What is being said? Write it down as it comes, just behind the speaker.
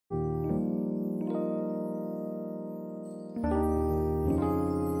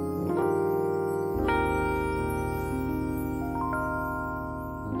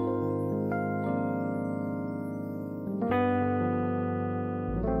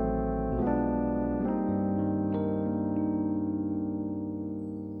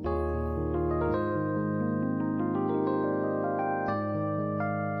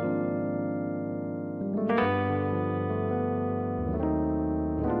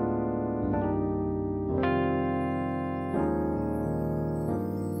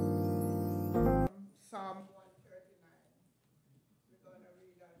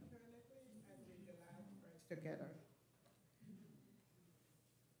together.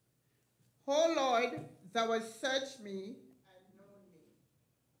 O Lord, thou hast searched me and known me.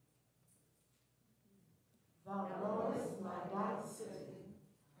 Thou knowest my dark sitting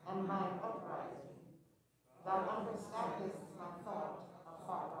and my uprising. Thou understandest my thought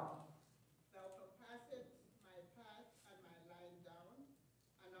afar off. Thou compassest my path and my lying down,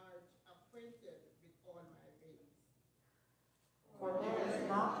 and art acquainted with all my ways. For there is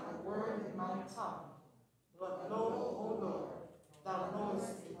not a word in my tongue, but lo, O Lord, thou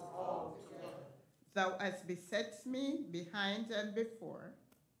knowest it all together. Thou hast beset me behind and before,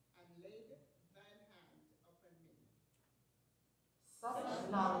 and laid thine hand upon me. Such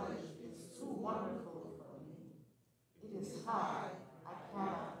knowledge is too wonderful for me. It is high, I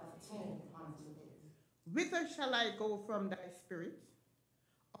cannot attain unto it. Whither shall I go from thy spirit?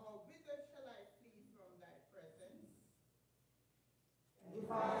 Or whither shall I flee from thy presence?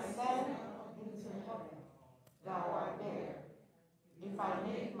 If I ascend up into heaven, thou art there. If I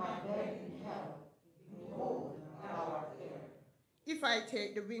make my bed in hell, behold, thou art there. If I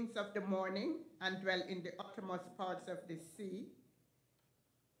take the wings of the morning and dwell in the uttermost parts of the sea,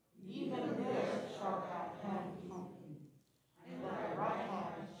 even there shall thy hand help me, and thy right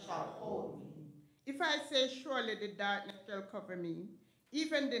hand shall hold me. if I say, surely the darkness shall cover me,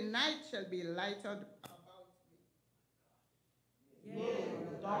 even the night shall be lighted about me. Yea,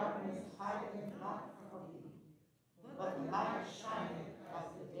 the darkness hideth not from thee, but the light shineth as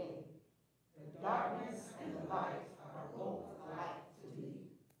the day. The darkness and the light are both alike to thee.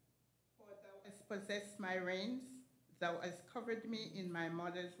 For thou hast possessed my reins, thou hast covered me in my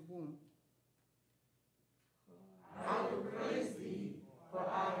mother's womb. I will praise thee, for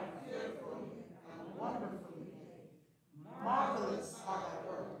I am fearfully and wonderfully made. Marvelous are thy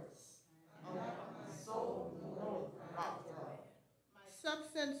works, and my soul knoweth right well. My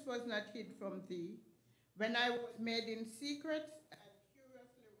substance was not hid from thee, when I was made in secret and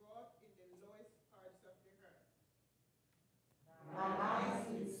curiously wrought in the lowest parts of the earth. Thine eyes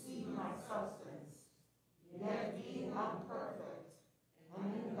did see my substance, yet being unperfect,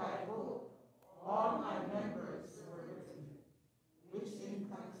 and in thy book all my members were written, which in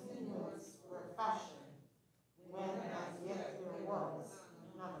continuance were fashioned, when as yet there was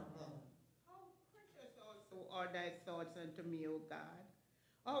none of them. How precious also are thy thoughts unto me, O God.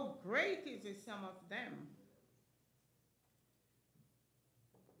 How great is the sum of them.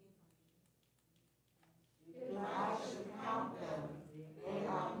 If I should count them, they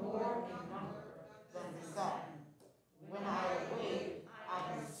are more in number than the sand. When I awake,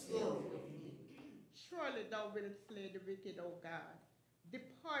 I am still with thee. Surely thou wilt slay the wicked, O God.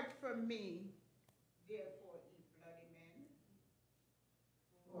 Depart from me, therefore, ye bloody men.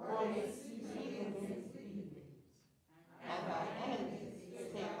 For they see thee against thee, and thy enemies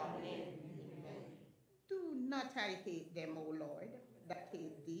take thy name in vain. Do not I hate them, O Lord, that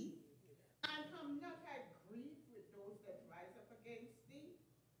hate thee? And am not I grieved with those that rise up against thee?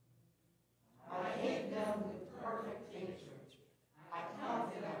 I hate them with perfect hatred. I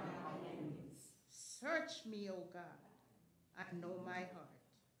count them my enemies. Search me, O God, and know my heart.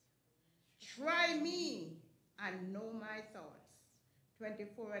 Try me and know my thoughts.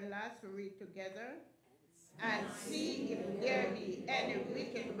 24 and last, we read together. And see if there be any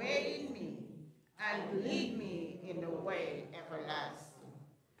wicked way in me, and lead me in the way everlasting.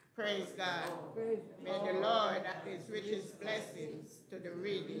 Praise God. May the Lord add his richest blessings to the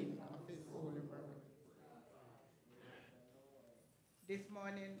reading of his holy word. This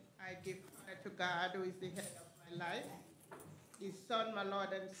morning, I give honor to God, who is the head of my life, his Son, my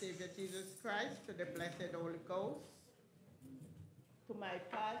Lord and Savior, Jesus Christ, to the blessed Holy Ghost, to my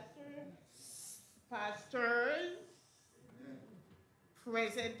pastors,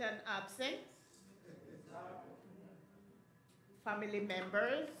 present and absent, family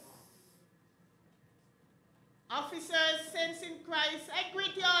members, officers, saints in Christ, I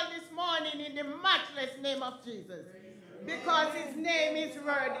greet you all this morning in the matchless name of Jesus, because his name is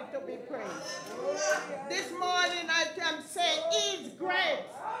worthy to be praised. This morning I can say he is great,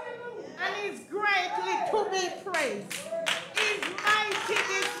 and he is greatly to be praised. He is mighty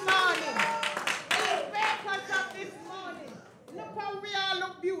this morning. He woke us up this morning. Look how we all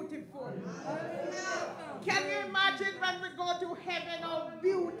look beautiful. Can you imagine when we go to heaven how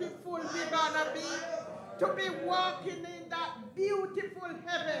beautiful we're gonna be? To be walking in that beautiful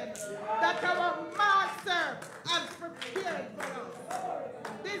heaven that our Master has prepared for us.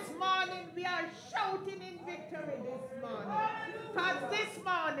 This morning we are shouting in victory this morning. Because this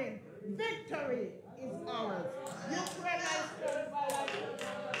morning, victory is ours. You pray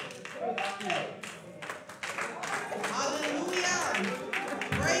Hallelujah.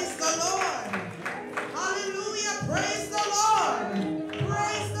 Praise the Lord. Hallelujah.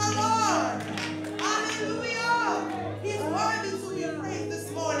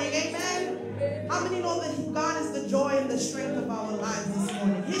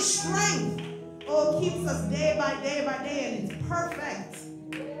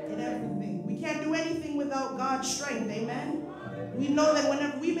 God's strength. Amen. We know that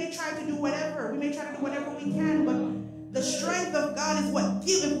whenever we may try to do whatever, we can, but the strength of God is what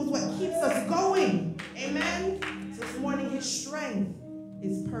keeps us going. Amen. So this morning, his strength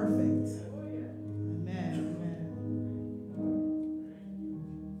is perfect. Amen.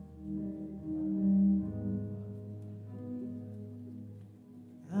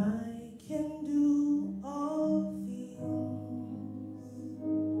 I can do all things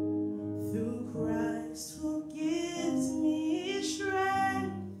through Christ who gives me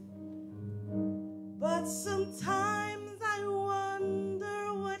strength. But sometimes I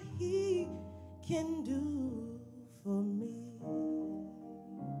wonder what he can do for me.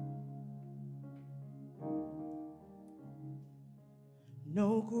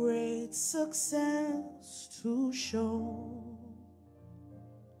 No great success to show,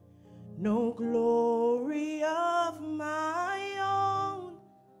 no glory of my own,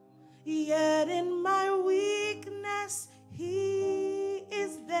 yet in my weakness he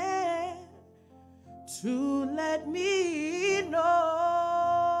is there to let me know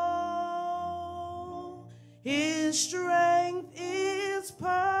his strength is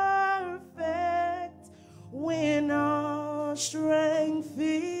perfect when our strength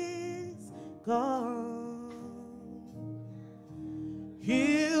is gone.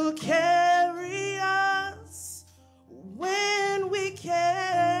 He'll carry us when we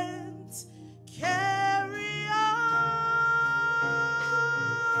can't carry on.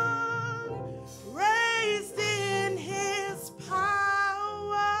 Raised in his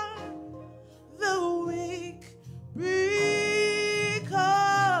power, the weak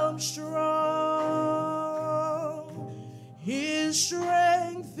become strong. His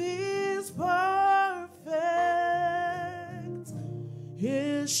strength is perfect.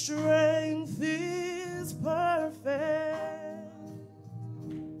 His strength is perfect.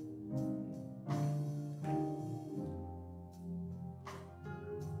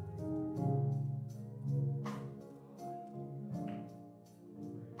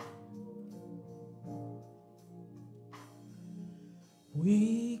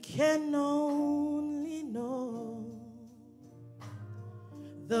 We can only know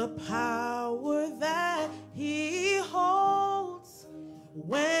the power that he holds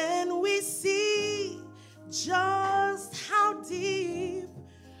when we see just how deep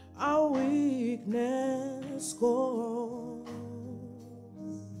our weakness goes.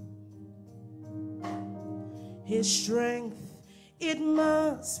 His strength, it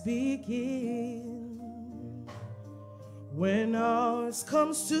must begin when ours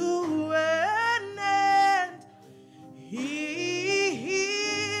comes to an end. He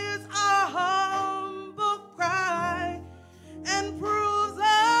hears our humble cry and proves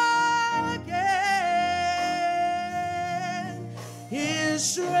again. His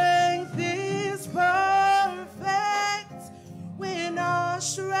strength is perfect when our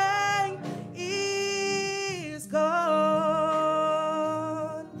strength is gone.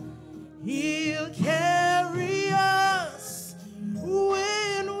 He'll carry us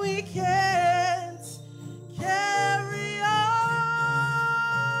when we can't carry on.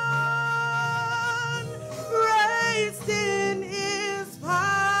 Raised in his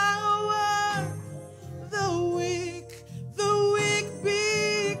power, the weak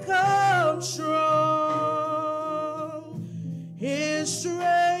become strong. His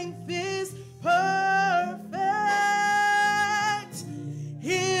strength is perfect.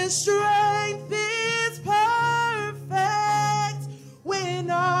 His strength is perfect when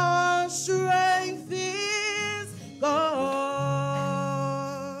our strength is gone.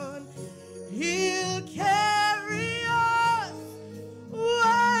 He'll carry us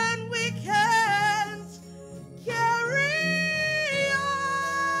when we can't carry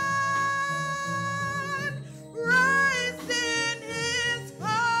on. Raised in his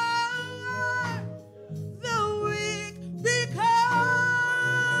power, the weak become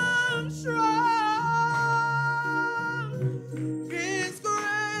strong. His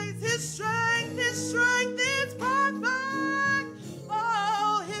grace, his strength is perfect.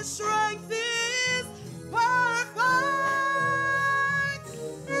 Oh, his strength is perfect.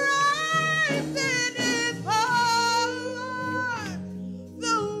 Raised in his power,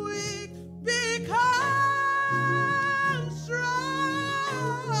 the weak become strong.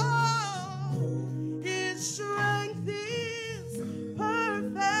 His strength is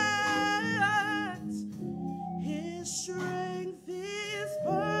perfect. His strength is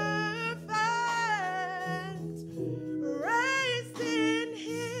perfect. Raised in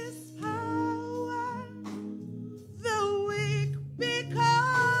his power, the weak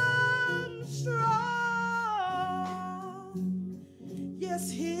become strong.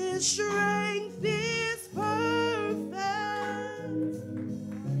 Yes, his strength is perfect.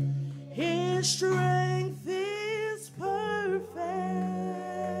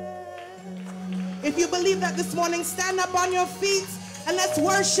 you believe that this morning, stand up on your feet and let's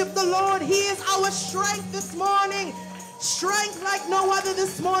worship the Lord. He is our strength this morning. Strength like no other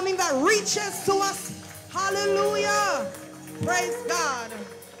this morning that reaches to us. Hallelujah. Praise God.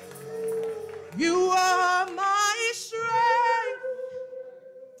 You are my strength.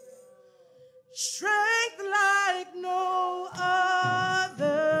 Strength like no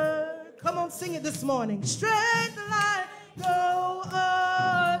other. Come on, sing it this morning. Strength like no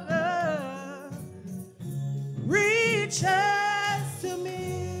other reaches to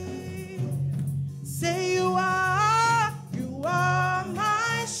me. Say you are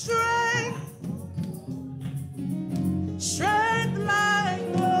my strength. Strength like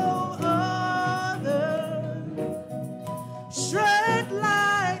no other. Strength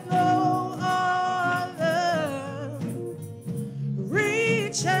like no other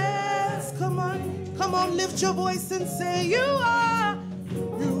reaches. Come on, lift your voice and say you are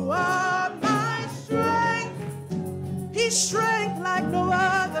my strength. He's strength like no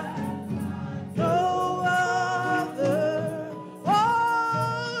other. No other.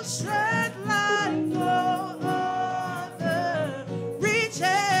 Oh, strength like no other reaches.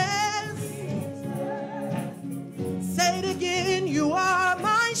 Say it again, you are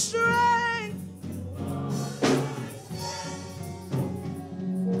my strength.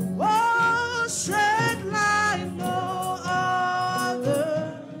 Oh, strength like no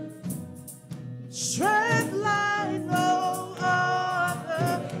other. Strength like no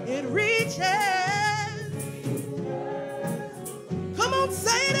other. It reaches. Come on,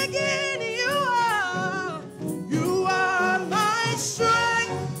 say it again. You are my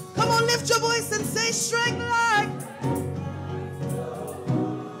strength. Come on, lift your voice and say strength like.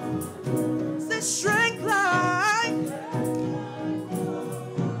 Say strength like.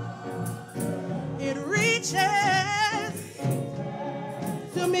 It reaches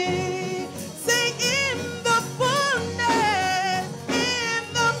to me. Say in the fullness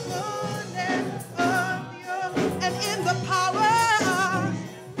of your, and in the power.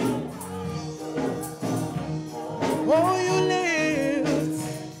 Oh, you lift.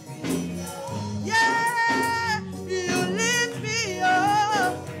 Yeah, you lift me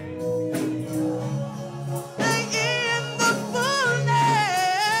up. Say in the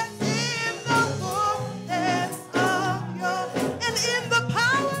fullness of your, and in the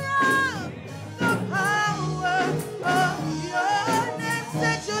power of your name.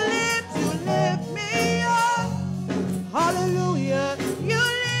 Said you lift me up. Hallelujah. You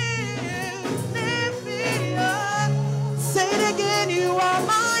lift me up. Say it again. You are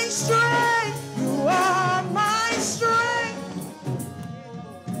my strength. You are my strength.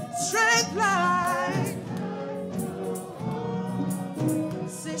 Strength like.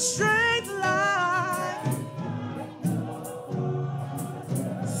 Say strength like.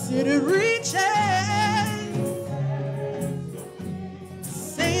 Say it reaches.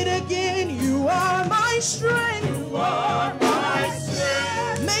 Say it again. You are my strength. You are my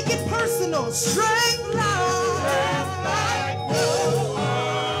strength. Make it personal. Strength like. No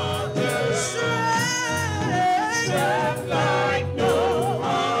other. Strength like no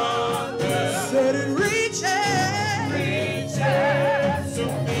other. Said it reaches to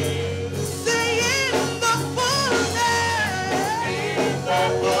me. Say in the fullness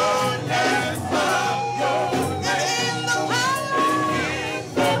of your, and in the power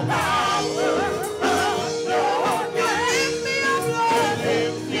of your, you lift me up, Lord.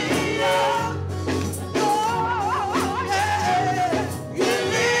 Lift me up. Oh, yeah. You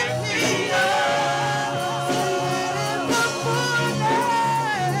lift me up. In the fullness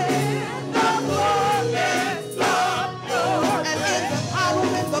of your, and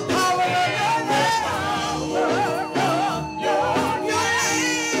in the power of your name.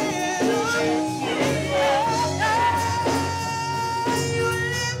 You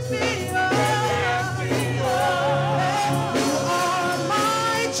lift me up. You are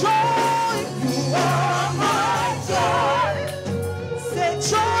my joy. You are my joy. Say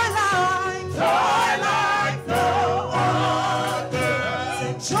joy like no other.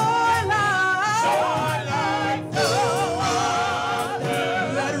 Say joy like no other.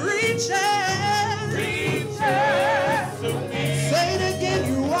 That reaches to me. Say it again.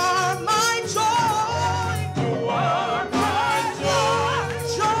 You are my joy. You are my joy.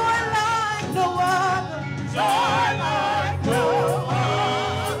 Joy like no other. Joy like no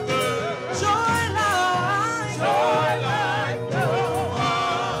other. Joy like no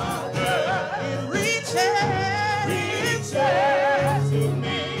other. It reaches to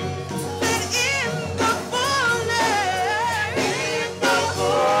me.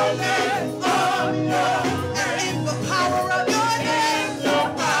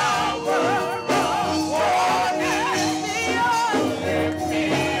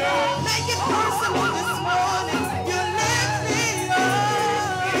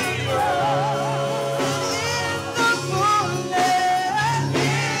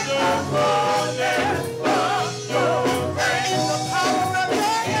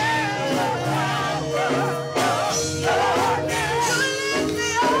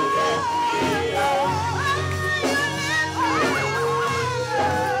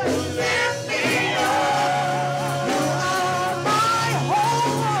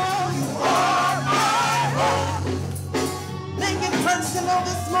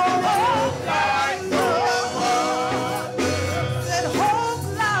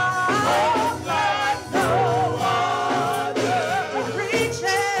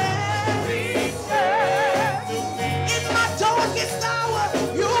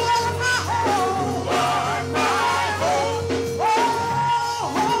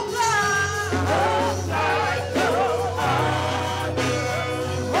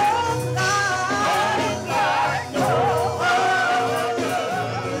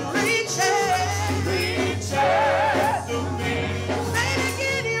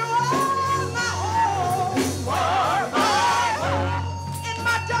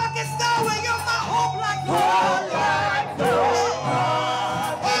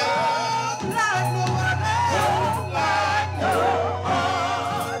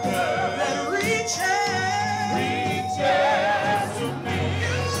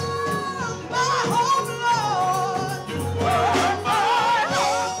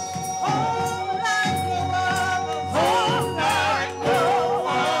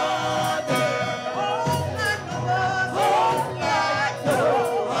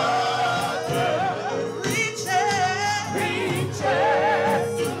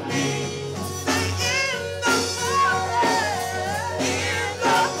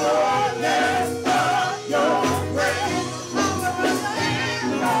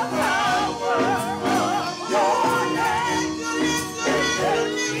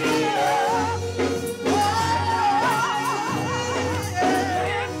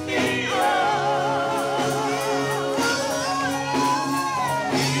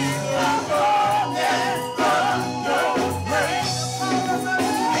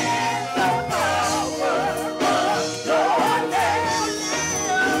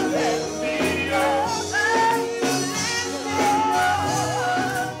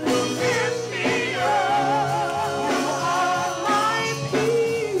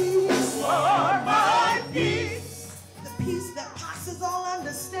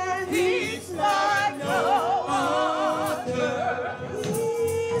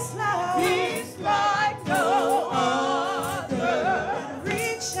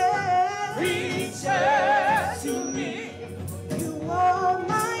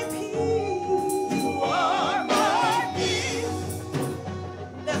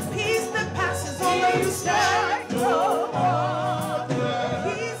 Peace like no other.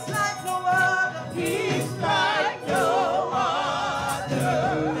 Peace like no other. Peace like no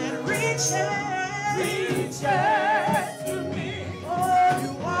other. That reaches to me. Oh,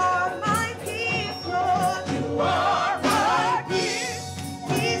 you are my peace, Lord. You are my peace.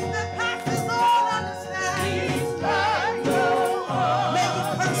 Peace that passes all understanding. Peace like no other. Make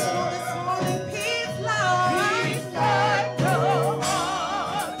it personal this morning. Peace like no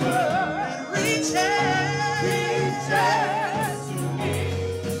other. That reaches to me.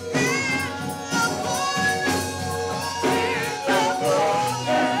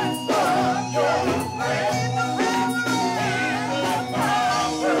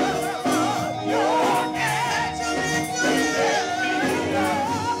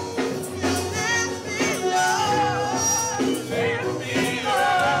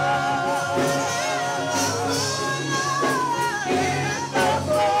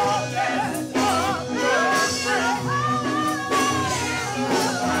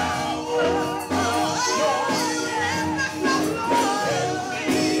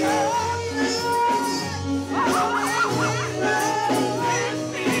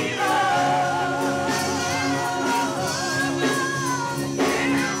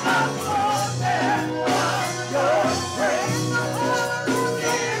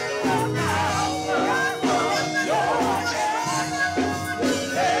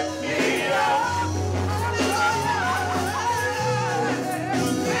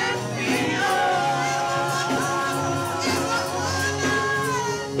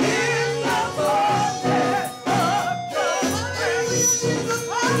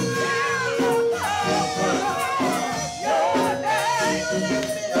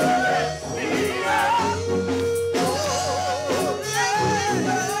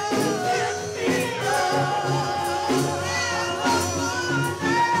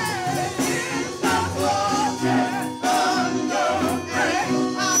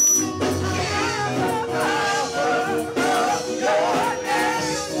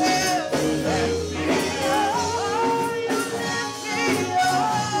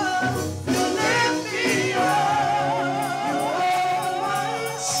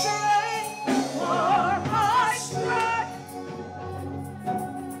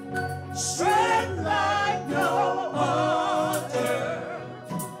 Strength like no other.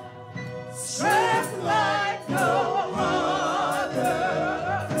 Strength like no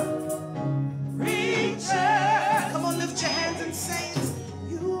other. Reach it. Come on, lift your hands and say it.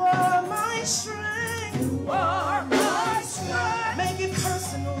 You are my strength. You are my strength. Make it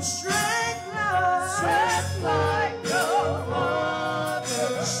personal. Strength like no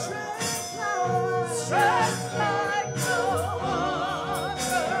other. Strength like no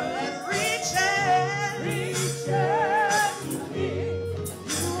other. And reaches to me.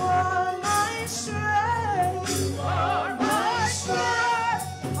 You are my strength. You are my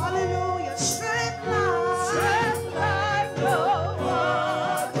strength. Hallelujah. Strength like no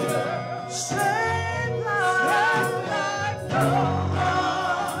other. Strength like no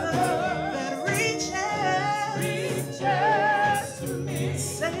other. That reaches to me.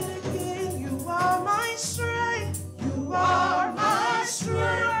 Say it again. You are my strength. You are my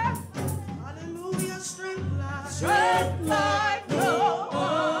strength. Hallelujah. Strength like no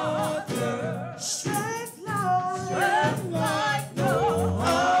other. Strength like no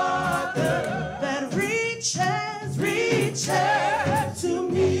other. That reaches to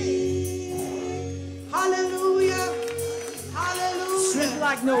me. Hallelujah. Hallelujah. Strength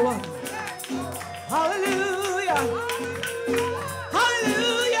like no other. Hallelujah.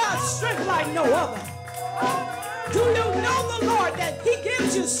 Hallelujah. Strength like no other. Do you know the Lord that He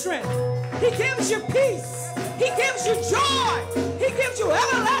gives you strength? He gives you peace. He gives you joy. He gives you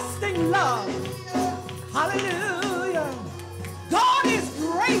everlasting love. Hallelujah. God is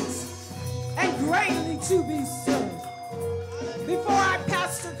great and greatly to be served. Before our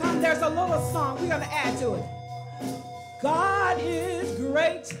pastor comes, there's a little song we're going to add to it. God is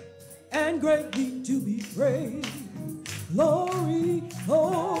great and greatly to be praised. Glory,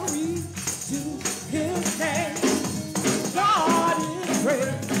 glory to His name. God is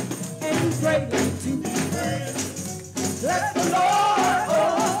great and greatly to be praised. Bless the Lord,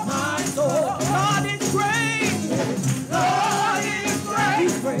 oh my soul. God is great. God is great.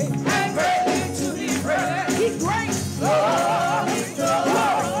 He's great and greatly to be praised. He's great. Glory,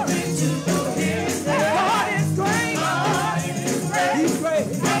 glory to His name. God is great. God is great. He's great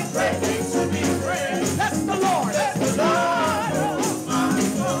and greatly to be praised. Bless the Lord. Bless the Lord, oh my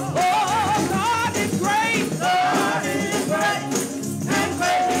soul. Oh, God is great. God is great and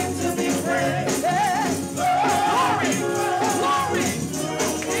greatly to be praised.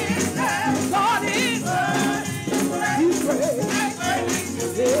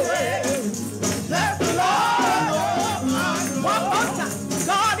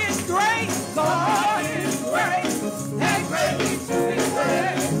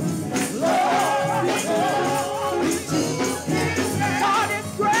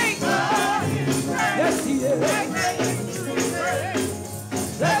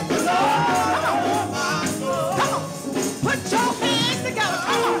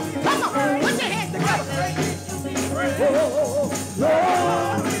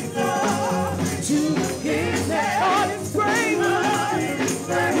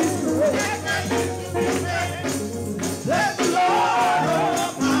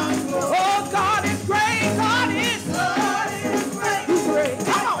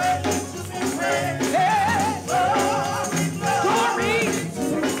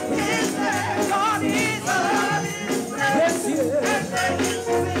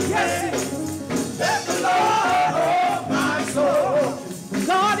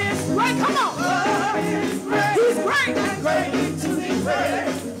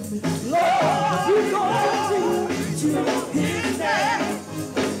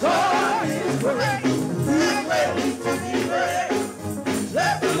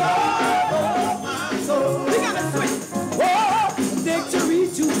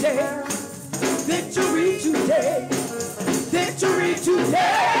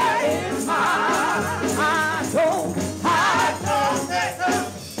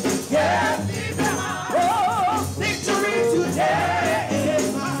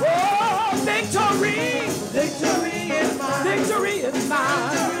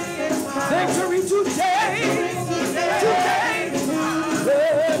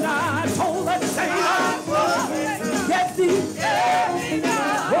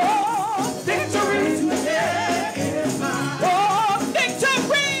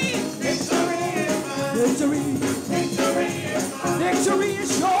 Victory. Victory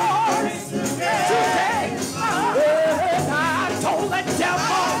is yours today. And I told the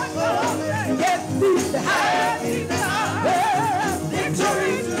devil, get thee behind.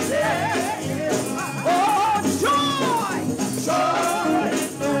 Victory today. Oh, joy. Joy.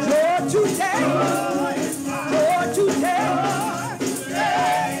 Joy today. Joy today.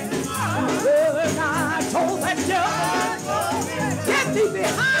 And I told the devil, get thee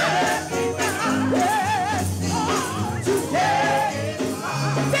behind.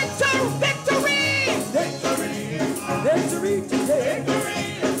 Victory today.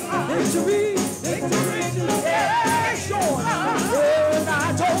 Victory. Victory today. Sure. And I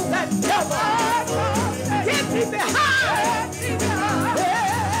told that devil, get me behind.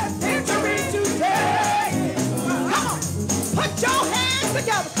 Victory today. Come on. Put your hands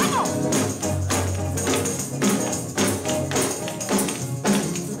together. Come on.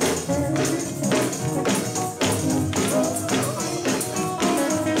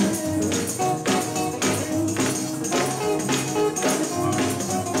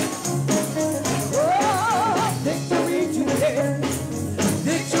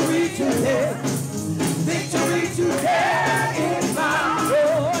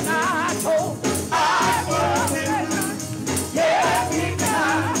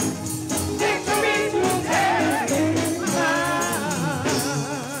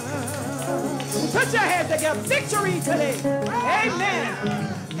 Victory today. Amen.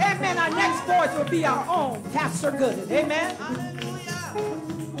 Amen. Our next voice will be our own Pastor Gooden. Amen.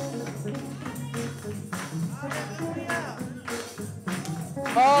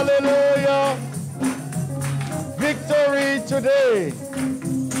 Hallelujah. Victory today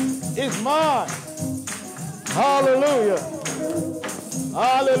is mine. Hallelujah.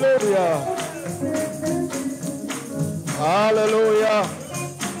 Hallelujah. Hallelujah.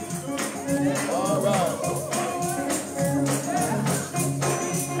 All right.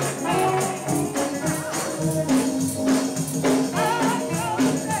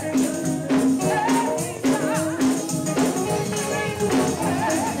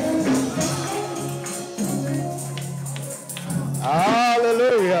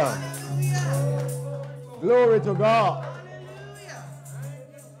 Hallelujah. Glory to God.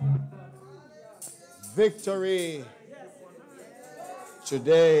 Victory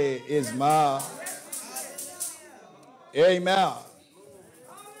today is mine. Amen.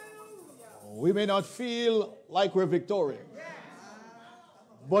 We may not feel like we're victorious,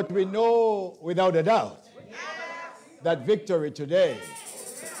 but we know without a doubt that victory today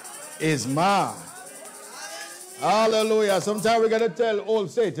is mine. Hallelujah. Sometimes we got to tell old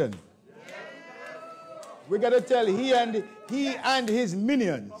Satan. We got to tell he and his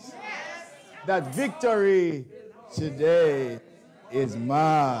minions that victory today is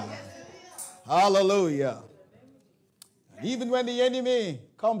mine. Hallelujah. Even when the enemy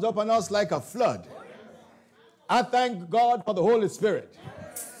comes up on us like a flood, I thank God for the Holy Spirit,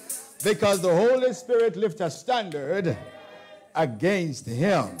 because the Holy Spirit lifts a standard against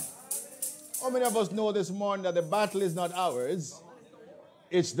him. How many of us know this morning that the battle is not ours,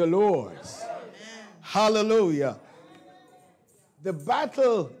 it's the Lord's? Hallelujah. The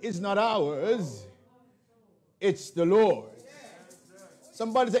battle is not ours, it's the Lord's.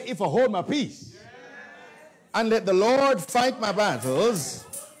 Somebody say, if I hold my peace and let the Lord fight my battles,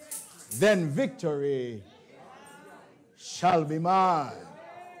 then victory shall be mine.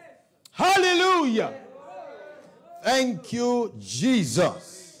 Hallelujah. Thank you,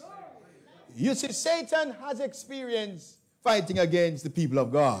 Jesus. You see, Satan has experience fighting against the people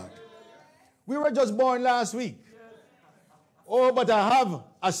of God. We were just born last week. Oh, but I have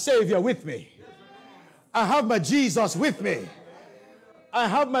a Savior with me. I have my Jesus with me. I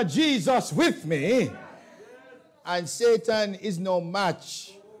have my Jesus with me. And Satan is no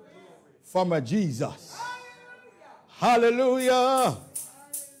match for my Jesus. Hallelujah.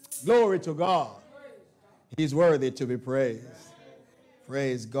 Glory to God. He's worthy to be praised.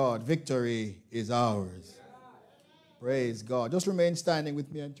 Praise God. Victory is ours. Praise God. Just remain standing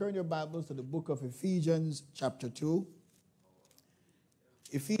with me and turn your Bibles to the book of Ephesians chapter 2.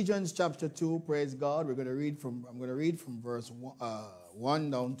 Ephesians chapter 2, praise God. I'm going to read from verse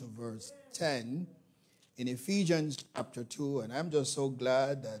 1 down to verse 10 in Ephesians chapter 2. And I'm just so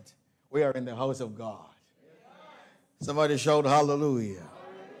glad that we are in the house of God. Somebody shout hallelujah.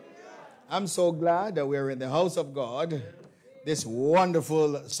 I'm so glad that we're in the house of God this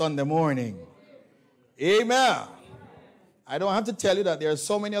wonderful Sunday morning. Amen. I don't have to tell you that there are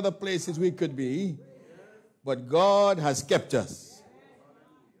so many other places we could be, but God has kept us.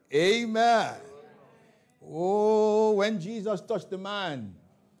 Amen. Oh, when Jesus touched the man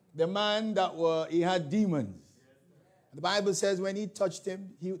the man he had demons. The Bible says when he touched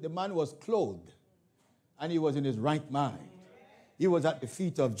him, the man was clothed and he was in his right mind. He was at the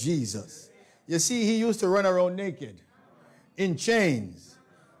feet of Jesus. You see, he used to run around naked, in chains,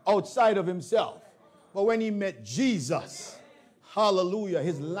 outside of himself. But when he met Jesus, hallelujah,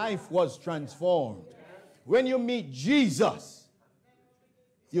 his life was transformed. When you meet Jesus,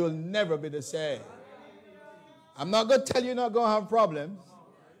 you'll never be the same. I'm not going to tell you you're not going to have problems.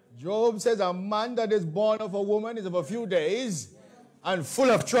 Job says a man that is born of a woman is of a few days and full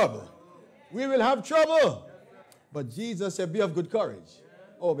of trouble. We will have trouble. But Jesus said, be of good courage.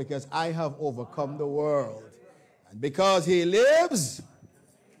 Oh, because I have overcome the world. And because he lives,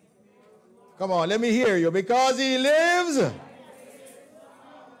 come on, let me hear you. Because he lives,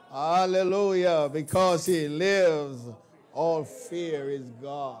 hallelujah, because he lives, all fear is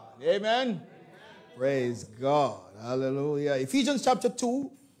gone. Amen? Praise God. Hallelujah. Ephesians chapter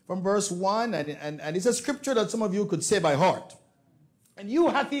 2 from verse 1, and it's a scripture that some of you could say by heart. And you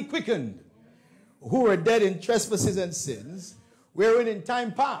hath he quickened, who were dead in trespasses and sins, wherein in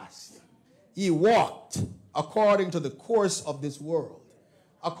time past ye walked according to the course of this world,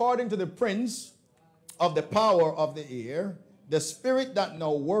 according to the prince of the power of the air, the spirit that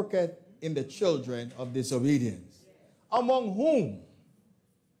now worketh in the children of disobedience, among whom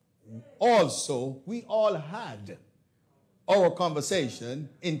also we all had our conversation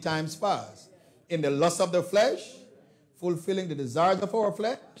in times past, in the lust of the flesh, fulfilling the desires of our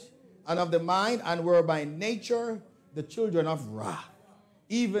flesh and of the mind, and were by nature the children of wrath,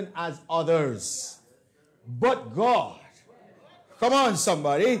 even as others. But God, come on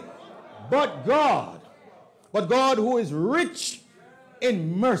somebody, but God who is rich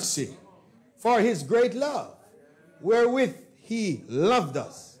in mercy, for his great love, wherewith he loved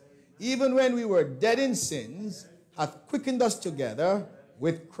us, even when we were dead in sins, hath quickened us together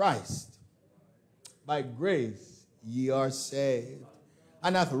with Christ. By grace ye are saved,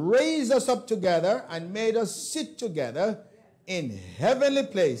 and hath raised us up together and made us sit together in heavenly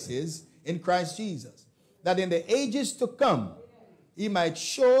places in Christ Jesus, that in the ages to come he might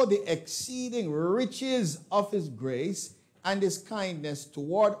show the exceeding riches of his grace and his kindness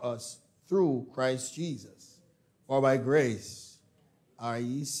toward us through Christ Jesus. For by grace are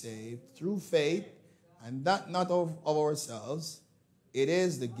ye saved through faith, and that not of ourselves, it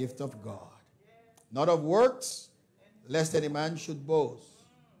is the gift of God, not of works, lest any man should boast.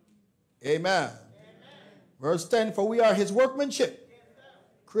 Amen. Verse 10, for we are his workmanship,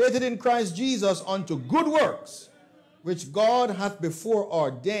 created in Christ Jesus unto good works, which God hath before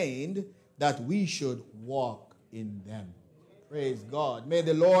ordained that we should walk in them. Praise God. May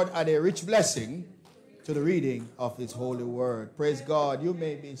the Lord add a rich blessing to the reading of his holy word. Praise God. You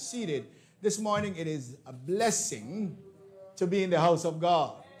may be seated. This morning it is a blessing to be in the house of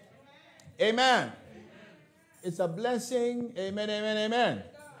God. Amen. It's a blessing, amen, amen, amen,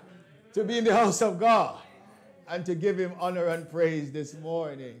 to be in the house of God and to give him honor and praise this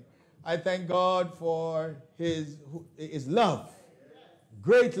morning. I thank God for his love.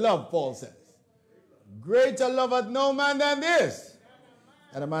 Great love, Paul says. Greater love hath no man than this,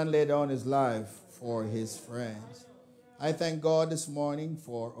 that a man lay down his life for his friends. I thank God this morning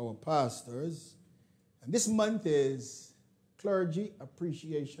for our pastors. And this month is Clergy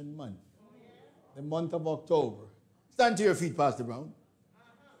Appreciation Month, the month of October. Stand to your feet, Pastor Brown.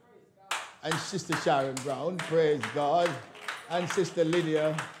 And Sister Sharon Brown, praise God. And Sister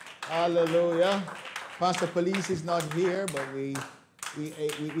Lydia, hallelujah. Pastor Police is not here, but we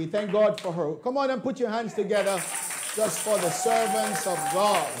thank God for her. Come on and put your hands together just for the servants of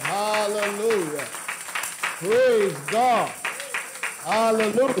God. Hallelujah. Praise God.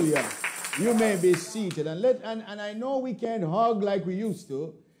 Hallelujah. You may be seated. And I know we can't hug like we used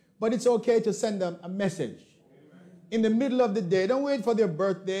to, but it's okay to send them a message. In the middle of the day, don't wait for their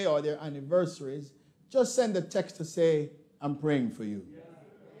birthday or their anniversaries. Just send a text to say, I'm praying for you.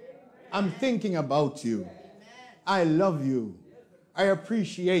 I'm thinking about you. I love you. I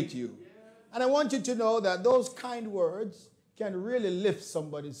appreciate you. And I want you to know that those kind words can really lift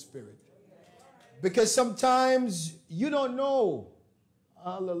somebody's spirit. Because sometimes you don't know,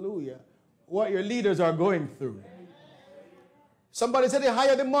 hallelujah, what your leaders are going through. Somebody said the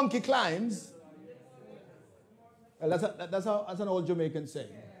higher the monkey climbs. Well, that's an old Jamaican saying.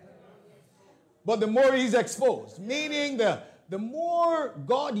 But the more he's exposed, meaning the more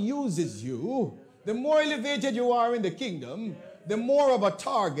God uses you, the more elevated you are in the kingdom, the more of a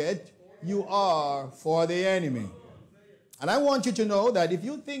target you are for the enemy. And I want you to know that if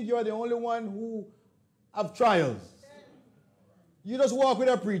you think you're the only one who have trials, you just walk with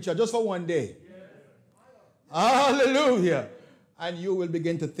a preacher just for one day. Hallelujah. and you will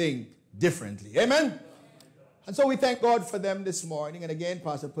begin to think differently. Amen? And so we thank God for them this morning. And again,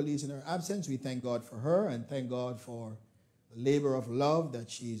 Pastor Police in her absence, we thank God for her and thank God for the labor of love that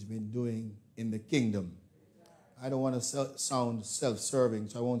she's been doing in the kingdom. I don't want to sound self-serving,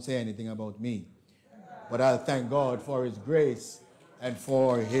 so I won't say anything about me. But I'll thank God for his grace and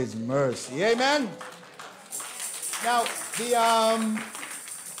for his mercy. Amen? Now,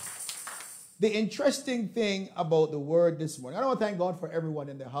 the interesting thing about the word this morning, I want to thank God for everyone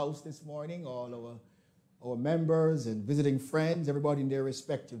in the house this morning, all our members and visiting friends, everybody in their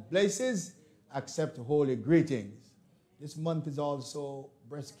respective places. Accept holy greetings. This month is also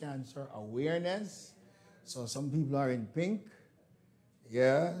breast cancer awareness. So some people are in pink.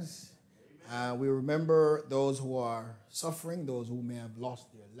 Yes. We remember those who are suffering, those who may have lost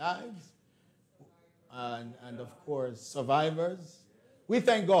their lives, and of course, survivors. We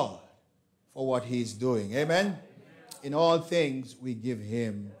thank God for what he's doing. Amen? In all things, we give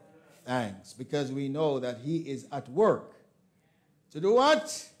him thanks because we know that he is at work. To do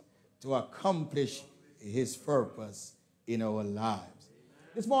what? To accomplish his purpose in our lives.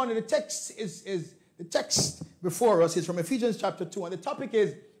 This morning, the text the text before us is from Ephesians chapter 2, and the topic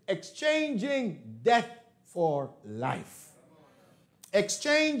is exchanging death for life.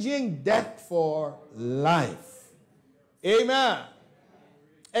 Exchanging death for life. Amen.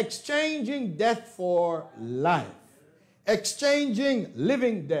 Exchanging death for life. Exchanging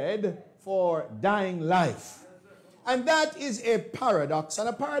living dead for dying life. And that is a paradox. And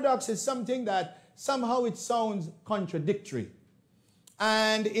a paradox is something that somehow it sounds contradictory.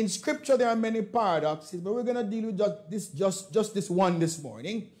 And in Scripture there are many paradoxes, but we're going to deal with just this one this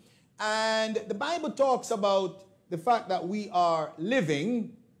morning. And the Bible talks about the fact that we are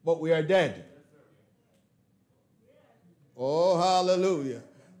living, but we are dead. Oh, hallelujah.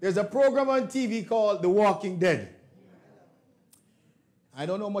 There's a program on TV called The Walking Dead. I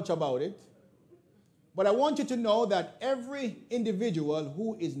don't know much about it, but I want you to know that every individual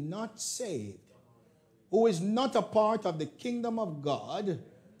who is not saved, who is not a part of the kingdom of God,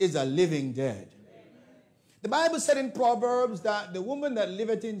 is a living dead. The Bible said in Proverbs that the woman that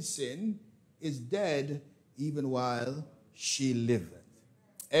liveth in sin is dead even while she liveth.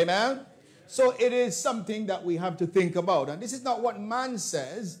 Amen? So it is something that we have to think about. And this is not what man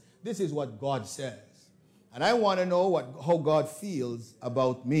says. This is what God says. And I want to know how God feels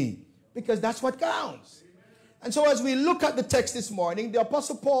about me, because that's what counts. And so as we look at the text this morning, the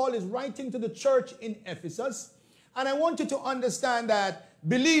Apostle Paul is writing to the church in Ephesus. And I want you to understand that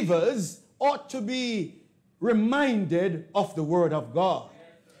believers ought to be reminded of the Word of God.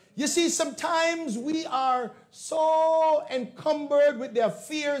 You see, sometimes we are so encumbered with the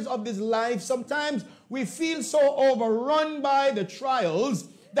affairs of this life. Sometimes we feel so overrun by the trials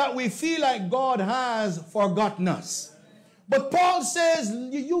that we feel like God has forgotten us. But Paul says,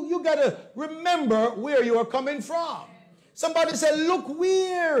 you got to remember where you are coming from. Somebody said, look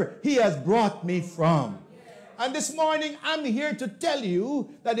where he has brought me from. And this morning, I'm here to tell you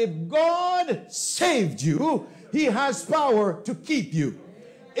that if God saved you, he has power to keep you.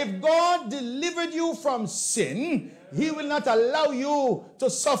 If God delivered you from sin, he will not allow you to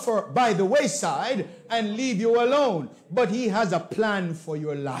suffer by the wayside and leave you alone. But he has a plan for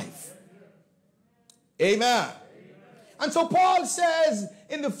your life. Amen. And so Paul says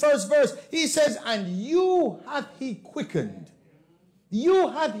in the first verse, he says, and you hath he quickened. You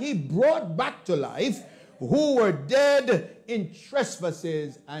hath he brought back to life who were dead in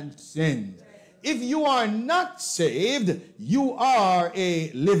trespasses and sins. If you are not saved, you are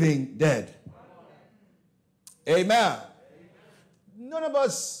a living dead. Amen. None of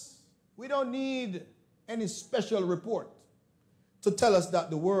us, we don't need any special report to tell us that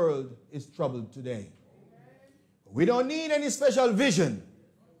the world is troubled today. We don't need any special vision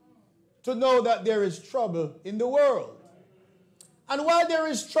to know that there is trouble in the world. And while there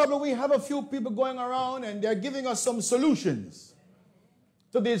is trouble, we have a few people going around and they're giving us some solutions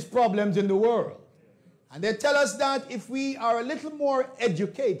to these problems in the world. And they tell us that if we are a little more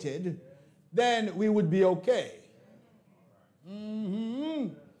educated, then we would be okay.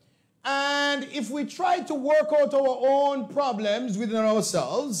 And if we try to work out our own problems within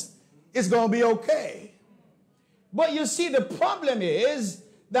ourselves, it's going to be okay. But you see, the problem is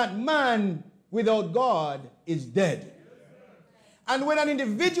that man without God is dead. And when an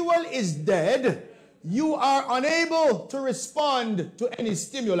individual is dead, you are unable to respond to any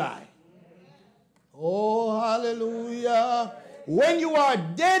stimuli. Oh, hallelujah. When you are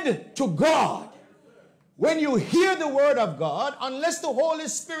dead to God, when you hear the word of God, unless the Holy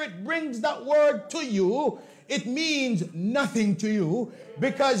Spirit brings that word to you, it means nothing to you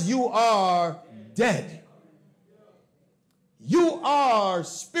because you are dead. you are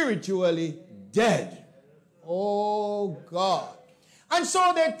spiritually dead. Oh God. And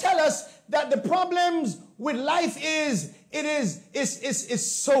so they tell us that the problems with life is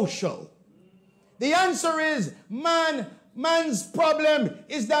social. The answer is man's problem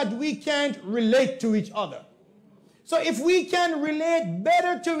is that we can't relate to each other. So if we can relate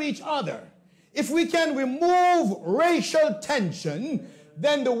better to each other, if we can remove racial tension,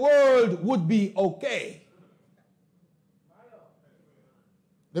 then the world would be okay.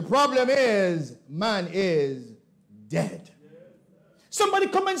 The problem is man is dead. Somebody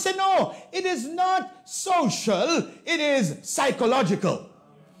come and say, no, it is not social, it is psychological.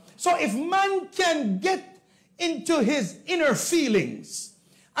 So if man can get into his inner feelings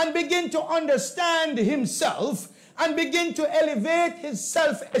and begin to understand himself and begin to elevate his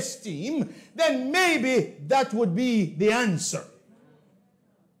self-esteem, then maybe that would be the answer.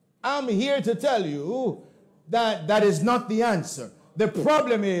 I'm here to tell you that that is not the answer. The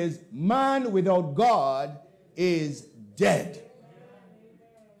problem is man without God is dead.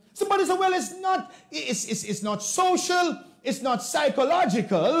 Somebody said, well, it's not social, it's not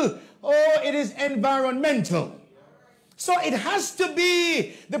psychological, or it is environmental. So it has to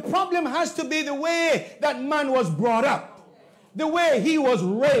be, the problem has to be the way that man was brought up, the way he was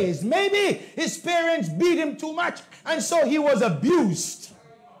raised. Maybe his parents beat him too much, and so he was abused.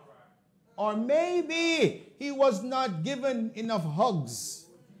 Or maybe he was not given enough hugs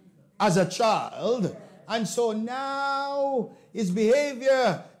as a child, and so now his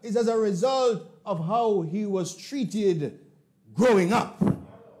behavior is as a result of how he was treated growing up.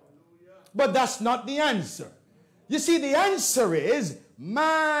 But that's not the answer. You see, the answer is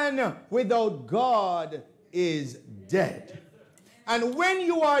man without God is dead. And when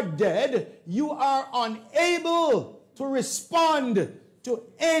you are dead, you are unable to respond to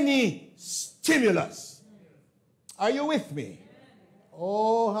any stimulus. Are you with me?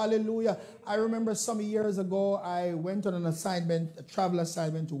 Oh, hallelujah. I remember some years ago, I went on an assignment, a travel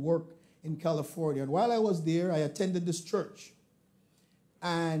assignment to work in California. And while I was there, I attended this church.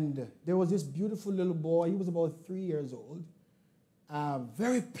 And there was this beautiful little boy. He was about 3 years old.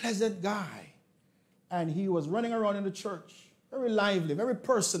 Very pleasant guy. And he was running around in the church. Very lively, very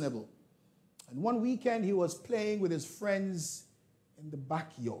personable. And one weekend, he was playing with his friends in the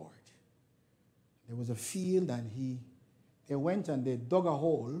backyard. There was a field, and they went and they dug a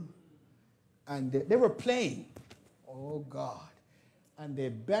hole. And they were playing. Oh, God. And they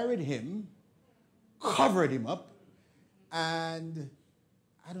buried him, covered him up, and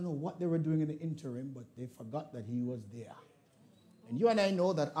I don't know what they were doing in the interim, but they forgot that he was there. And you and I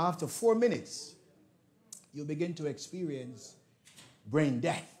know that after 4 minutes, you begin to experience brain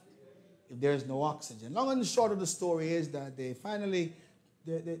death if there's no oxygen. Long and short of the story is that they finally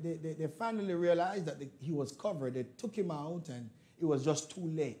realized that he was covered. They took him out, and it was just too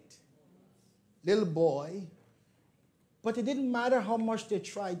late. Little boy. But it didn't matter how much they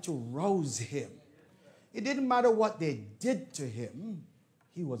tried to rouse him. It didn't matter what they did to him.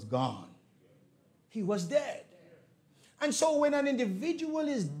 He was gone. He was dead. And so when an individual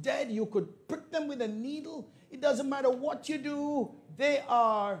is dead, you could prick them with a needle. It doesn't matter what you do. They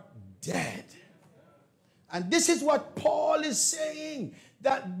are dead. And this is what Paul is saying,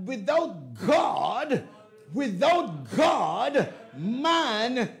 that without God,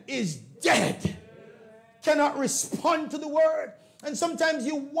 man is dead. Cannot respond to the word. And sometimes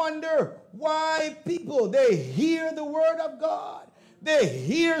you wonder why people, they hear the word of God. They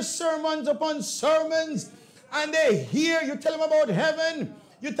hear sermons upon sermons, and they hear, you tell them about heaven,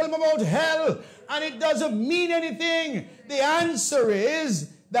 you tell them about hell, and it doesn't mean anything. The answer is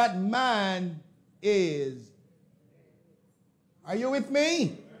that man is. Are you with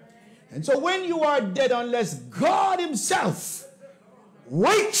me? And so when you are dead, unless God himself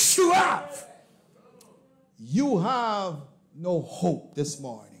wakes you up, you have no hope this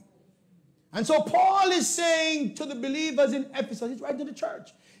morning. And so Paul is saying to the believers in Ephesus, he's writing to the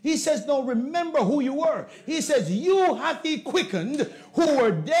church. He says, no, remember who you were. He says, you hath he quickened who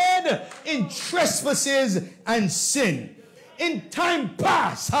were dead in trespasses and sin. In time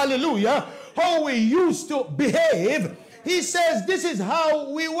past, hallelujah, how we used to behave. He says, this is how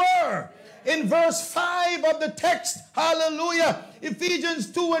we were. In verse 5 of the text, hallelujah,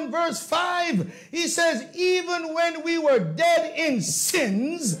 Ephesians 2 and verse 5, he says, even when we were dead in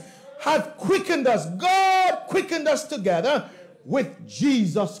sins, hath quickened us. God quickened us together with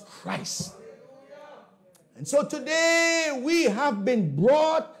Jesus Christ. And so today we have been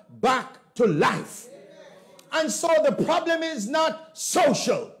brought back to life. And so the problem is not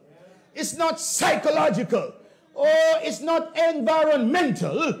social. It's not psychological. Or it's not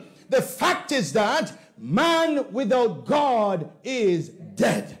environmental. The fact is that Man without God is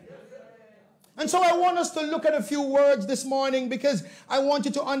dead. And so I want us to look at a few words this morning, because I want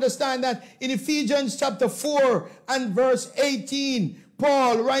you to understand that in Ephesians chapter 4 and verse 18,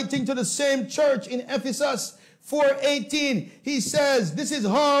 Paul, writing to the same church in Ephesus, 4:18, he says, this is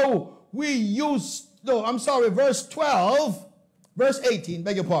how we verse 12, verse 18,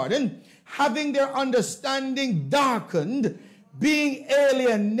 beg your pardon, having their understanding darkened, being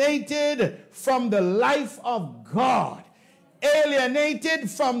alienated from the life of God.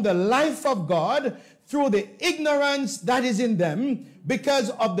 Alienated from the life of God through the ignorance that is in them because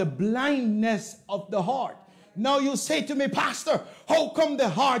of the blindness of the heart. Now you say to me, Pastor, how come the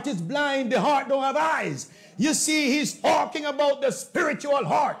heart is blind? The heart don't have eyes. You see, he's talking about the spiritual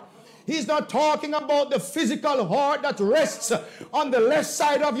heart. He's not talking about the physical heart that rests on the left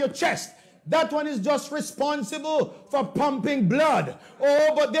side of your chest. That one is just responsible for pumping blood.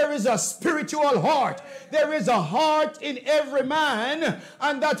 Oh, but there is a spiritual heart. There is a heart in every man,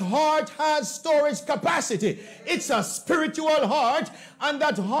 and that heart has storage capacity. It's a spiritual heart, and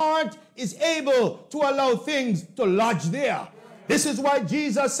that heart is able to allow things to lodge there. This is why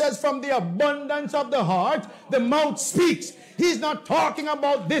Jesus says, from the abundance of the heart, the mouth speaks. He's not talking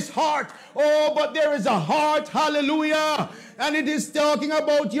about this heart. Oh, but there is a heart, hallelujah. And it is talking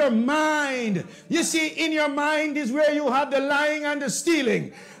about your mind. You see, in your mind is where you have the lying and the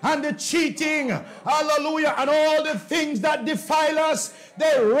stealing and the cheating, hallelujah, and all the things that defile us.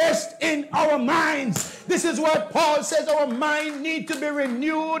 They rest in our minds. This is what Paul says, our mind needs to be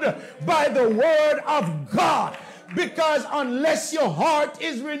renewed by the word of God. Because unless your heart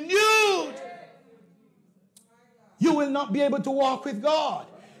is renewed, you will not be able to walk with God.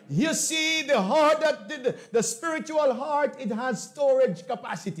 You see, the heart, the spiritual heart, it has storage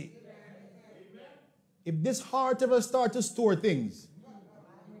capacity. If this heart ever starts to store things,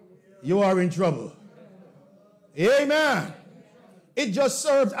 you are in trouble. Amen. It just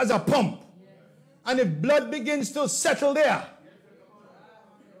serves as a pump. And if blood begins to settle there,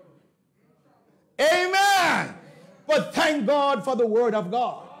 amen. But thank God for the word of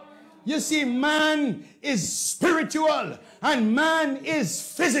God. You see, man is spiritual and man is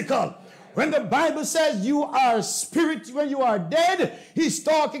physical. When the Bible says you are when you are dead, he's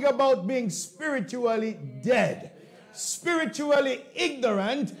talking about being spiritually dead, spiritually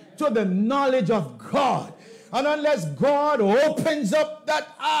ignorant to the knowledge of God. And unless God opens up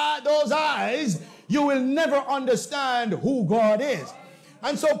those eyes, you will never understand who God is.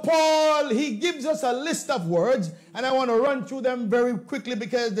 And so Paul, he gives us a list of words, and I want to run through them very quickly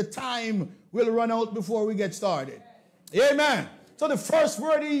because the time will run out before we get started. Amen. So the first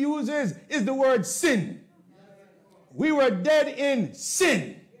word he uses is the word sin. We were dead in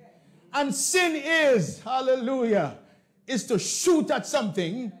sin. And sin is, hallelujah, is to shoot at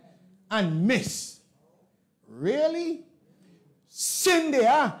something and miss. Really? Sin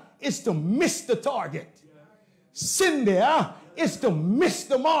there is to miss the target. Sin there is to miss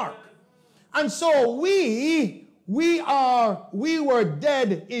the mark. And so we were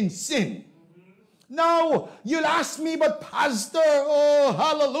dead in sin. Now, you'll ask me, but Pastor, oh,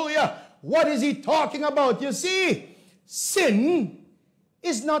 hallelujah, what is he talking about? You see, sin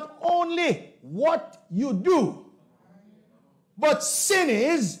is not only what you do, but sin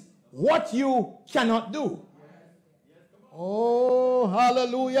is what you cannot do. Oh,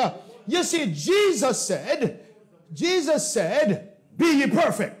 hallelujah. You see, Jesus said, be ye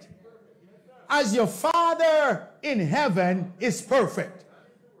perfect, as your Father in heaven is perfect.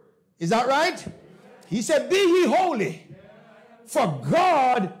 Is that right? He said, be ye holy, for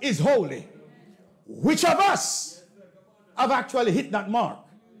God is holy. Which of us have actually hit that mark?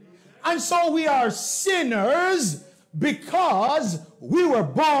 And so we are sinners because we were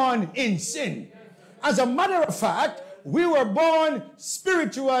born in sin. As a matter of fact, we were born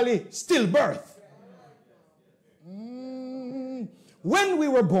spiritually stillbirth. When we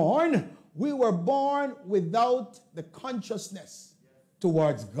were born without the consciousness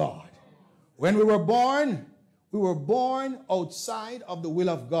towards God. When we were born outside of the will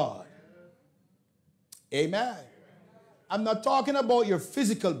of God. Amen. I'm not talking about your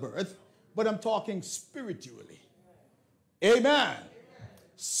physical birth, but I'm talking spiritually. Amen.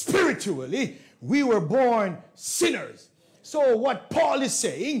 Spiritually, we were born sinners. So what Paul is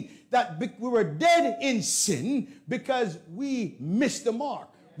saying, that we were dead in sin because we missed the mark.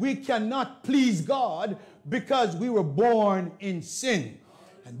 We cannot please God because we were born in sin.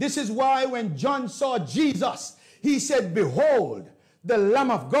 And this is why when John saw Jesus, he said, behold, the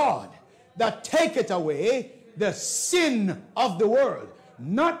Lamb of God that taketh away the sin of the world.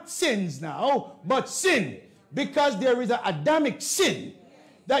 Not sins now, but sin. Because there is an Adamic sin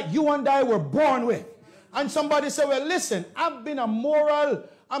that you and I were born with. And somebody said, well, listen, I've been I'm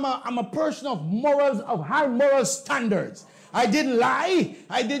a person of morals, of high moral standards. I didn't lie.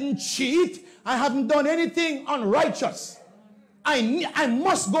 I didn't cheat. I haven't done anything unrighteous. I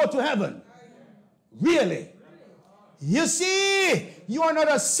must go to heaven. Really? You see, you are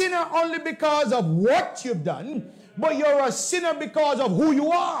not a sinner only because of what you've done, but you're a sinner because of who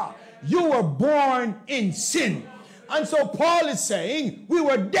you are. You were born in sin. And so Paul is saying we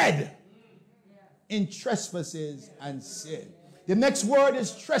were dead in trespasses and sin. The next word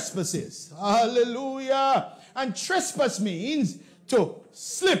is trespasses. Hallelujah. And trespass means to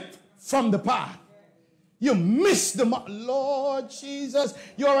slip from the path. You miss the mark. Lord Jesus,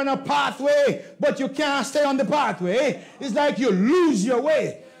 you're on a pathway, but you can't stay on the pathway. It's like you lose your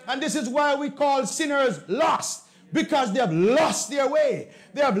way. And this is why we call sinners lost, because they have lost their way.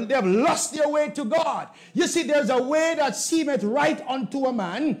 They have lost their way to God. You see, there's a way that seemeth right unto a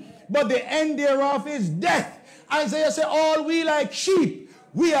man, but the end thereof is death. Isaiah said, all we like sheep,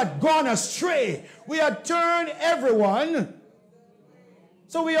 we had gone astray. We had turned everyone.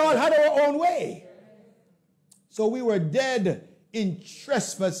 So we all had our own way. So we were dead in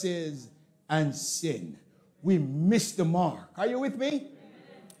trespasses and sin. We missed the mark. Are you with me?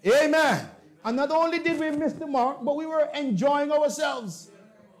 Amen. And not only did we miss the mark, but we were enjoying ourselves.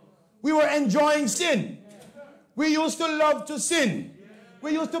 We were enjoying sin. We used to love to sin.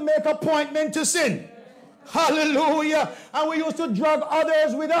 We used to make appointment to sin. Hallelujah. And we used to drag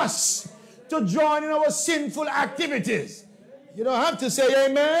others with us to join in our sinful activities. You don't have to say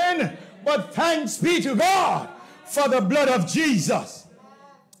amen, but thanks be to God for the blood of Jesus.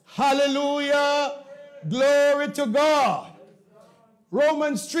 Hallelujah. Glory to God.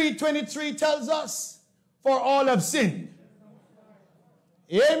 Romans 3:23 tells us, for all have sinned.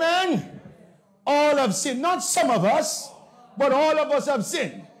 Amen. All have sinned. Not some of us, but all of us have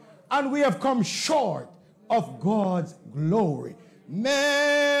sinned. And we have come short of God's glory.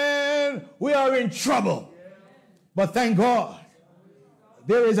 Man, we are in trouble. But thank God,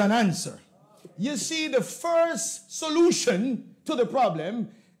 there is an answer. You see, the first solution to the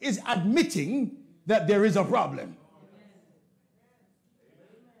problem is admitting that there is a problem.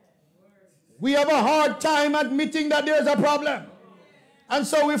 We have a hard time admitting that there is a problem. And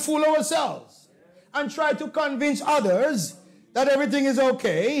so we fool ourselves and try to convince others that everything is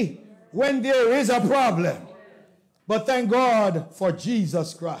okay when there is a problem. But thank God for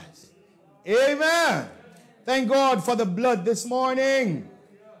Jesus Christ. Amen. Thank God for the blood this morning.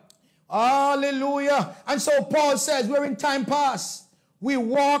 Hallelujah. And so Paul says, we're in time past, we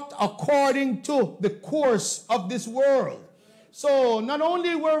walked according to the course of this world. So not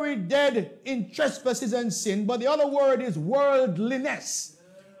only were we dead in trespasses and sin, but the other word is worldliness.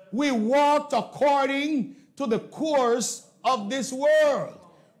 We walked according to the course of this world.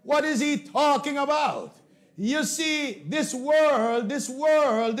 What is he talking about? You see, this world has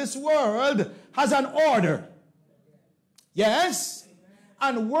an order. Yes?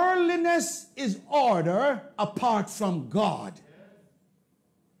 And worldliness is order apart from God.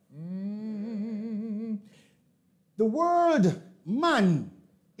 The word man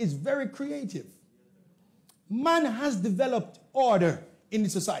is very creative. Man has developed order in the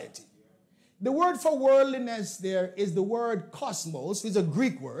society. The word for worldliness there is the word cosmos, which is a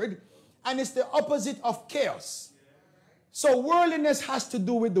Greek word, and it's the opposite of chaos. So worldliness has to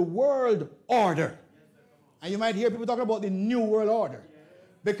do with the world order. And you might hear people talking about the new world order,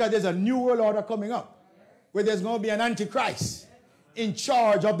 because there's a new world order coming up where there's going to be an antichrist in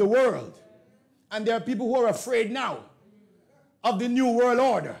charge of the world. And there are people who are afraid now of the new world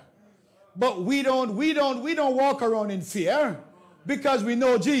order. But we don't walk around in fear because we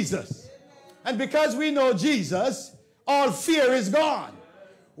know Jesus. And because we know Jesus, all fear is gone.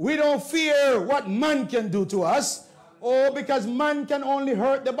 We don't fear what man can do to us. Oh, because man can only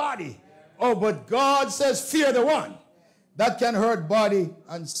hurt the body. Oh, but God says fear the one that can hurt body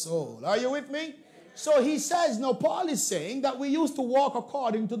and soul. Are you with me? So he says, no, Paul is saying that we used to walk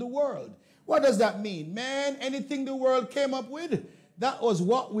according to the world. What does that mean? Man, anything the world came up with, that was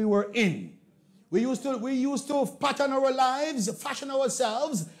what we were in. We used to pattern our lives, fashion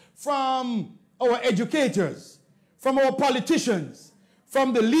ourselves from our educators, from our politicians,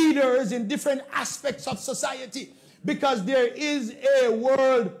 from the leaders in different aspects of society, because there is a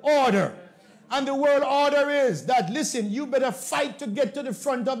world order. And the world order is that, listen, you better fight to get to the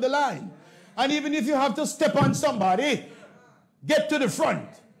front of the line. And even if you have to step on somebody, get to the front.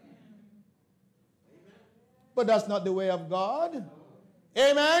 But that's not the way of God.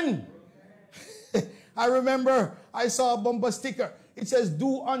 Amen. I remember I saw a bumper sticker. It says,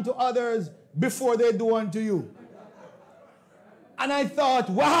 do unto others before they do unto you. And I thought,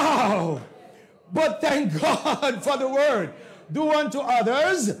 wow, But thank God for the word. Do unto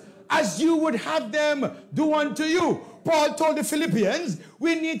others as you would have them do unto you. Paul told the Philippians,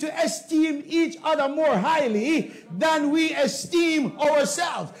 we need to esteem each other more highly than we esteem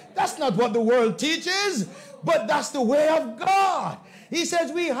ourselves. That's not what the world teaches, but that's the way of God. He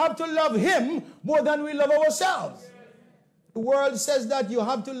says we have to love him more than we love ourselves. The world says that you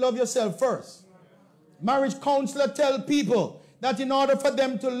have to love yourself first. Marriage counselor tell people that in order for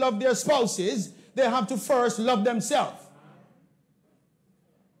them to love their spouses, they have to first love themselves.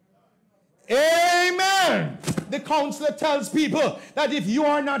 Amen. The counselor tells people that if you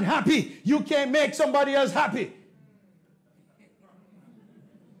are not happy, you can't make somebody else happy.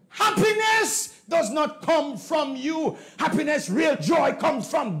 Happiness does not come from you. Happiness, real joy comes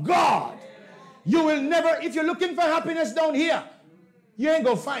from God. You will never, if you're looking for happiness down here, you ain't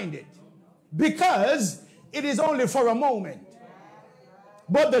gonna find it. Because it is only for a moment.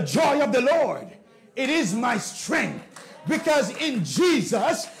 But the joy of the Lord, it is my strength. Because in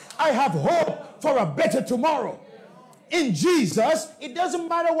Jesus, I have hope for a better tomorrow. In Jesus, it doesn't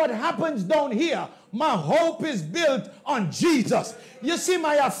matter what happens down here. My hope is built on Jesus. You see,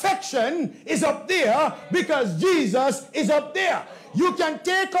 my affection is up there because Jesus is up there. You can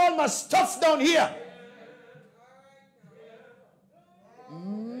take all my stuff down here.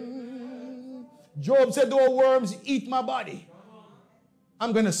 Job said, though worms eat my body,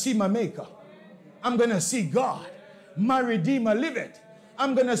 I'm going to see my maker. I'm going to see God. My Redeemer liveth.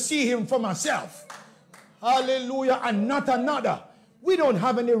 I'm going to see him for myself. Hallelujah. And not another. We don't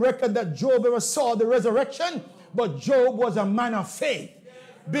have any record that Job ever saw the resurrection, but Job was a man of faith.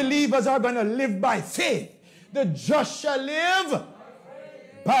 Believers are going to live by faith. The just shall live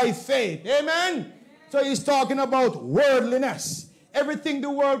by faith. Amen. So he's talking about worldliness. Everything the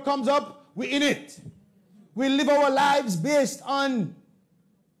world comes up, we're in it. We live our lives based on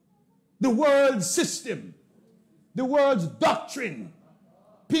the world's system, the world's doctrine.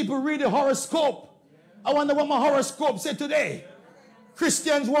 People read the horoscope. I wonder what my horoscope said today.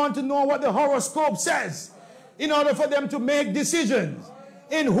 Christians want to know what the horoscope says in order for them to make decisions.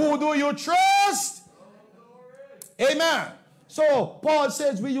 In who do you trust? Amen. So Paul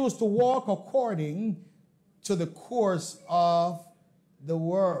says we used to walk according to the course of the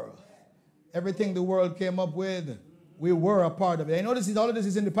world. Everything the world came up with, we were a part of it. I know all of this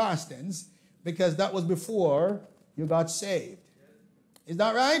is in the past tense because that was before you got saved. Is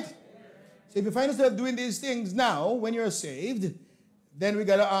that right? So if you find yourself doing these things now when you're saved, then we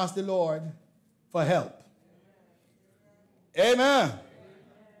got to ask the Lord for help. Amen.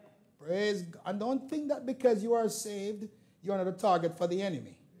 Praise God. And don't think that because you are saved, you're not a target for the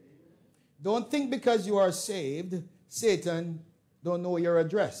enemy. Don't think because you are saved, Satan don't know your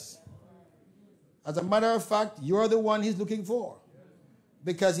address. As a matter of fact, you're the one he's looking for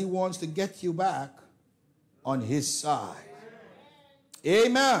because he wants to get you back on his side.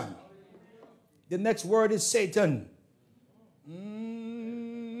 Amen. The next word is Satan.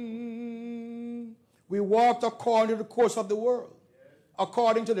 We walked according to the course of the world,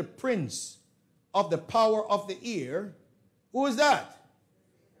 according to the prince of the power of the ear. Who is that?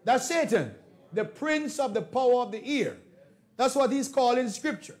 That's Satan, the prince of the power of the ear. That's what he's called in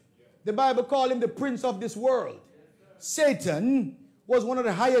Scripture. The Bible called him the prince of this world. Satan was one of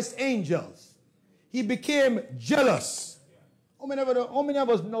the highest angels. He became jealous. How many of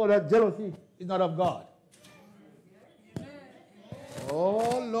us know that jealousy is not of God?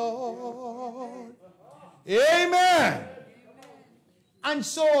 Oh, Lord. Amen. And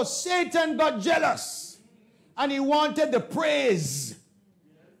so Satan got jealous. And he wanted the praise.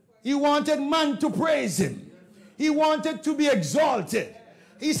 He wanted man to praise him. He wanted to be exalted.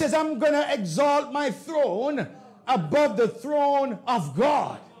 He says, I'm going to exalt my throne above the throne of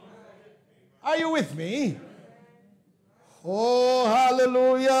God. Are you with me? Oh,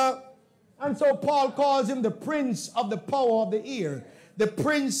 hallelujah. And so Paul calls him the prince of the power of the ear, the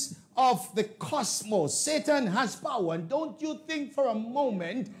prince of the cosmos. Satan has power. And don't you think for a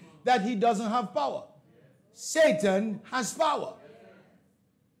moment that he doesn't have power. Satan has power.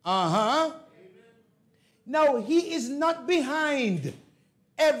 Now, he is not behind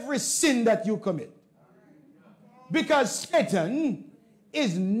every sin that you commit. Because Satan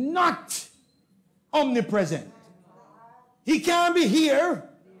is not omnipresent. He can't be here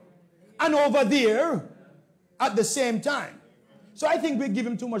and over there at the same time. So I think we give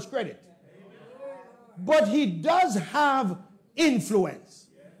him too much credit. But he does have influence.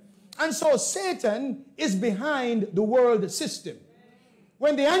 And so Satan is behind the world system.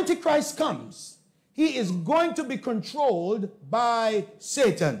 When the Antichrist comes, he is going to be controlled by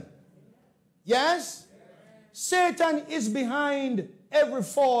Satan. Yes? Satan is behind every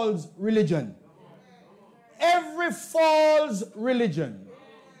false religion. every false religion,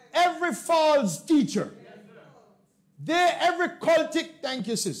 every false teacher, every cultic, thank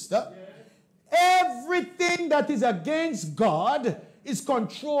you, sister, everything that is against God is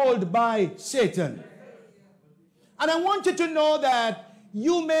controlled by Satan. And I want you to know that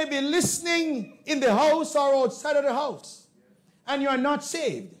you may be listening in the house or outside of the house, and you are not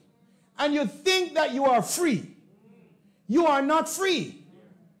saved, and you think that you are free. You are not free,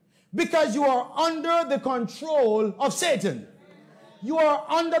 because you are under the control of Satan. You are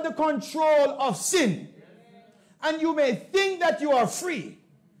under the control of sin. And you may think that you are free,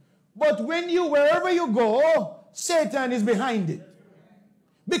 but wherever you go, Satan is behind it.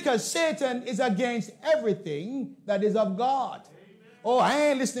 Because Satan is against everything that is of God. Oh, I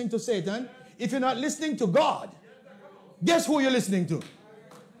ain't listening to Satan. If you're not listening to God, guess who you're listening to?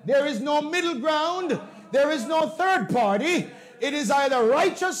 There is no middle ground. There is no third party. It is either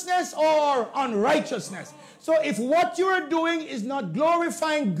righteousness or unrighteousness. So if what you are doing is not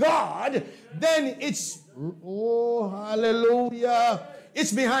glorifying God, then it's, oh, hallelujah,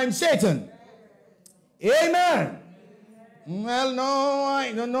 it's behind Satan. Amen. Well,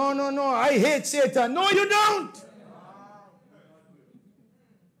 no, I hate Satan. No, you don't.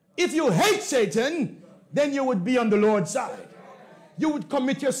 If you hate Satan, then you would be on the Lord's side. You would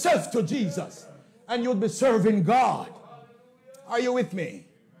commit yourself to Jesus, and you'd be serving God. Are you with me?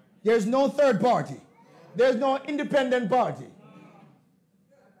 There's no third party. There's no independent party.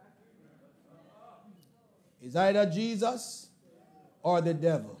 It's either Jesus or the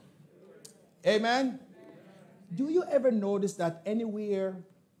devil. Amen? Do you ever notice that anywhere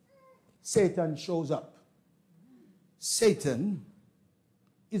Satan shows up, Satan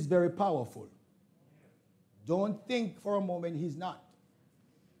is very powerful? Don't think for a moment he's not.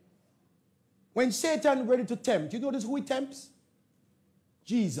 When Satan ready to tempt, you notice who he tempts?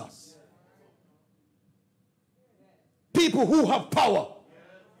 Jesus. People who have power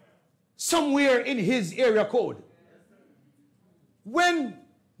somewhere in his area code. When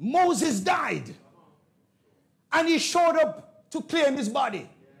Moses died and he showed up to claim his body,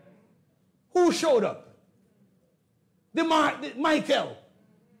 who showed up? Michael,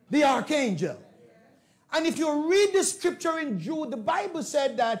 the archangel. And if you read the scripture in Jude, the Bible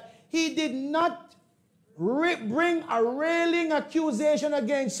said that he did not bring a railing accusation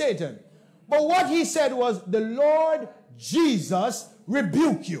against Satan. But what he said was, the Lord Jesus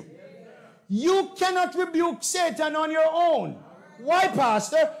rebuke you. You cannot rebuke Satan on your own. Why,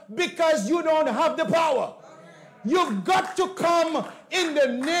 Pastor? Because you don't have the power. You've got to come in the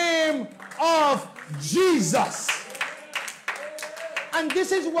name of Jesus. And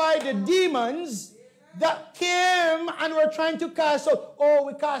this is why the demons that came and were trying to cast out,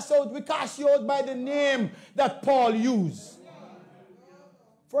 we cast you out by the name that Paul used.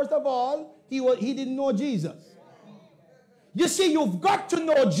 First of all, he didn't know Jesus. You see, you've got to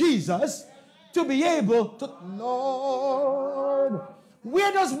know Jesus to be able to, Lord,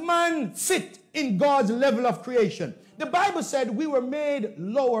 where does man fit in God's level of creation? The Bible said we were made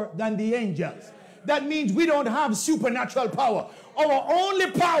lower than the angels. That means we don't have supernatural power. Our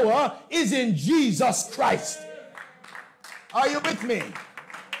only power is in Jesus Christ. Are you with me?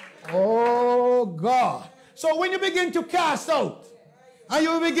 Oh, God. So when you begin to cast out, and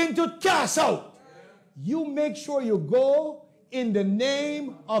you begin to cast out, you make sure you go in the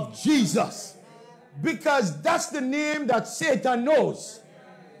name of Jesus. Because that's the name that Satan knows.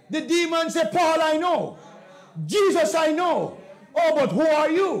 The demons say, Paul, I know. Jesus, I know. Oh, but who are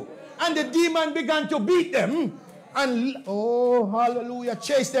you? And the demon began to beat them and, oh, hallelujah,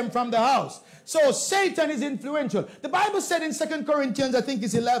 chase them from the house. So Satan is influential. The Bible said in 2 Corinthians, I think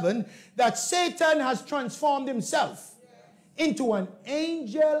it's 11, that Satan has transformed himself into an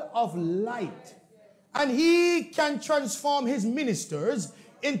angel of light. And he can transform his ministers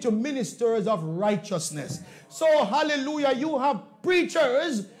into ministers of righteousness. So, hallelujah, you have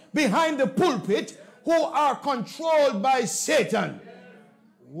preachers behind the pulpit who are controlled by Satan.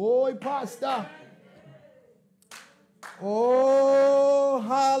 Oh, Pastor. Oh,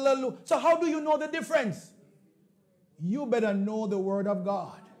 hallelujah. So how do you know the difference? You better know the word of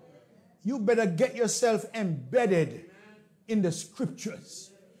God. You better get yourself embedded in the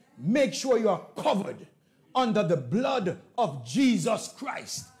scriptures. Make sure you are covered under the blood of Jesus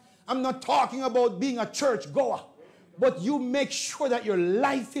Christ. I'm not talking about being a church goer, but you make sure that your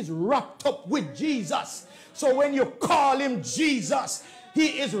life is wrapped up with Jesus. So when you call him Jesus,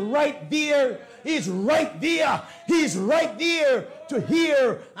 he is right there. He's right there. He's right there to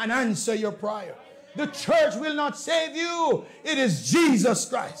hear and answer your prayer. The church will not save you. It is Jesus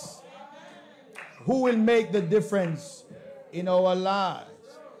Christ who will make the difference in our lives.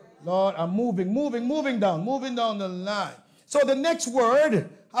 Lord, I'm moving down the line. So the next word,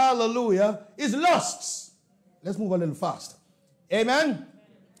 hallelujah, is lusts. Let's move a little faster. Amen.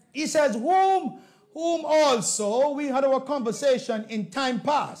 He says, whom also we had our conversation in time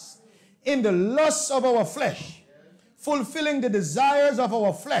past, in the lusts of our flesh, fulfilling the desires of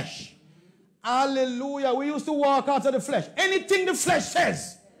our flesh. Hallelujah. We used to walk after the flesh. Anything the flesh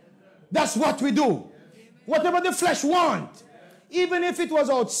says, that's what we do. Whatever the flesh wants, even if it was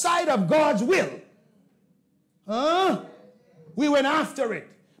outside of God's will, we went after it.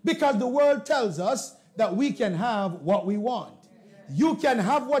 Because the world tells us that we can have what we want. You can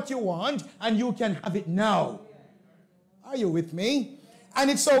have what you want, and you can have it now. Are you with me? And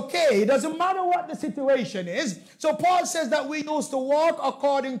it's okay. It doesn't matter what the situation is. So Paul says that we used to walk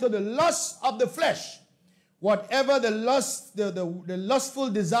according to the lusts of the flesh. Whatever the lustful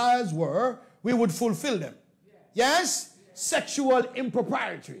desires were, we would fulfill them. Yes? Sexual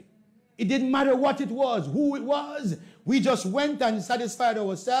impropriety. It didn't matter what it was, who it was. We just went and satisfied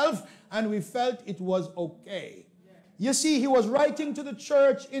ourselves, and we felt it was okay. You see, he was writing to the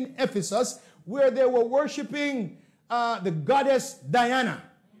church in Ephesus where they were worshiping the goddess Diana.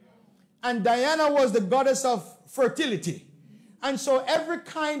 And Diana was the goddess of fertility. And so every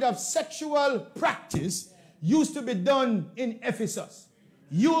kind of sexual practice used to be done in Ephesus.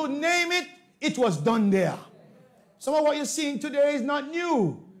 You name it, it was done there. Some of what you're seeing today is not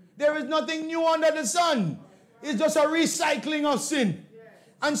new. There is nothing new under the sun. It's just a recycling of sin.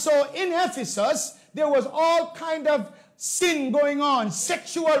 And so in Ephesus, there was all kind of sin going on,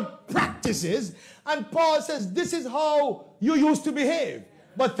 sexual practices. And Paul says, this is how you used to behave.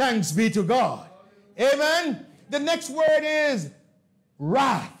 But thanks be to God. Amen. The next word is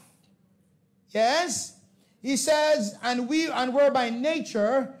wrath. Yes. He says, and we're by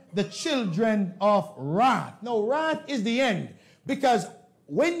nature the children of wrath. No, wrath is the end. Because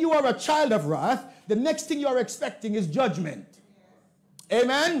when you are a child of wrath, the next thing you are expecting is judgment.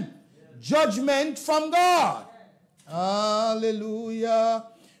 Amen. Judgment from God. Hallelujah.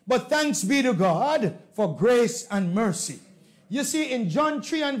 But thanks be to God for grace and mercy. You see, in John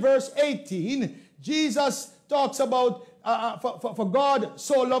 3 and verse 18, Jesus talks about for God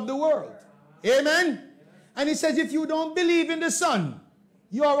so loved the world. Amen. And he says, if you don't believe in the Son,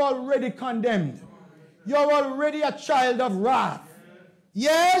 you are already condemned. You are already a child of wrath.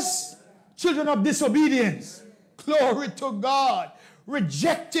 Yes, children of disobedience. Glory to God.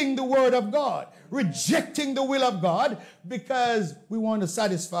 Rejecting the word of God. Rejecting the will of God because we want to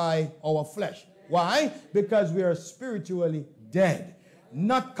satisfy our flesh. Why? Because we are spiritually dead.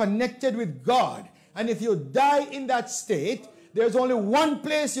 Not connected with God. And if you die in that state, there's only one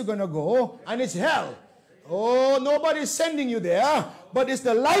place you're going to go, and it's hell. Oh, nobody's sending you there, but it's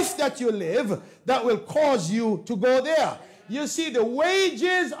the life that you live that will cause you to go there. You see, the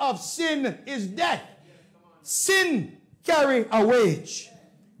wages of sin is death. Sin carry a wage.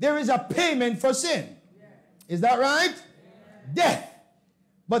 There is a payment for sin. Is that right? Death.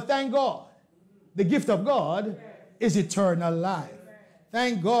 But thank God, the gift of God is eternal life.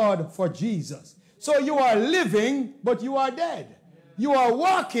 Thank God for Jesus. So you are living, but you are dead. You are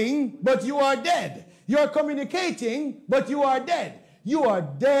walking, but you are dead. You are communicating, but you are dead. You are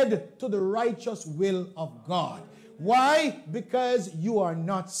dead to the righteous will of God. Why? Because you are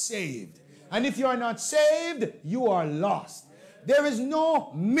not saved. And if you are not saved, you are lost. There is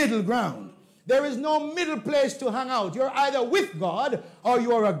no middle ground. There is no middle place to hang out. You're either with God or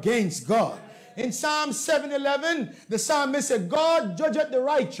you are against God. In Psalm 7:11, the psalmist said, God judgeth the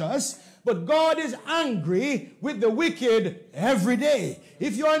righteous, but God is angry with the wicked every day.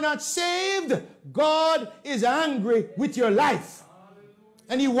 If you are not saved, God is angry with your life.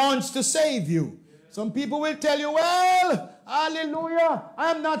 And he wants to save you. Some people will tell you, well, hallelujah,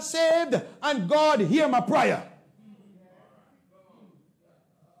 I'm not saved, and God hear my prayer.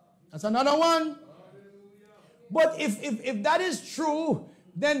 That's another one. But if that is true,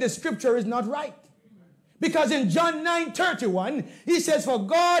 then the scripture is not right. Because in John 9:31, he says, for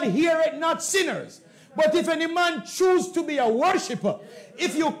God heareth not sinners. But if any man choose to be a worshiper,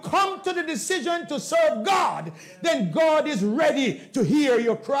 if you come to the decision to serve God, then God is ready to hear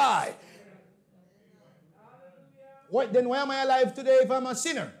your cry. Then why am I alive today if I'm a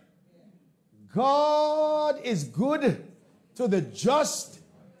sinner? God is good to the just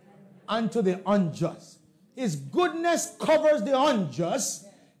and to the unjust. His goodness covers the unjust,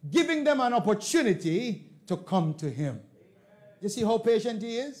 giving them an opportunity to come to him. You see how patient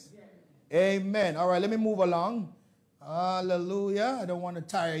he is? Amen. All right, let me move along. Hallelujah. I don't want to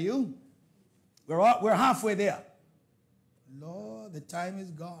tire you. We're halfway there. Lord, the time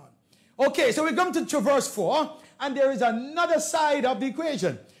is gone. Okay, so we come to verse 4, and there is another side of the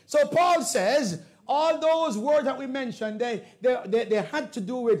equation. So Paul says, all those words that we mentioned, they had to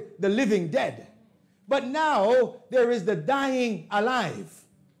do with the living dead. But now there is the dying alive.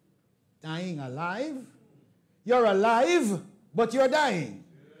 Dying alive? You're alive, but you're dying.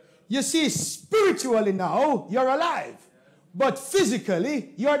 You see, spiritually now, you're alive. But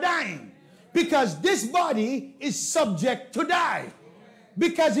physically, you're dying. Because this body is subject to die.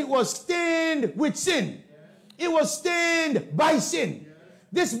 Because it was stained with sin. It was stained by sin.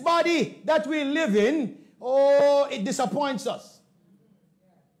 This body that we live in, oh, it disappoints us.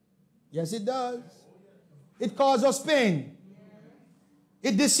 Yes, it does. It causes us pain.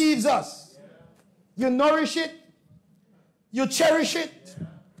 It deceives us. You nourish it. You cherish it.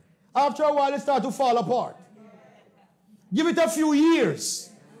 After a while, it starts to fall apart. Give it a few years.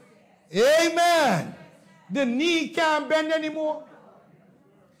 Amen. The knee can't bend anymore.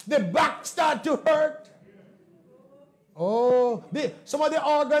 The back starts to hurt. Oh, some of the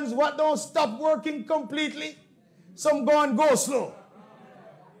organs, what, don't stop working completely. Some go slow.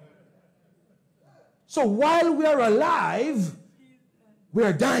 So while we are alive, we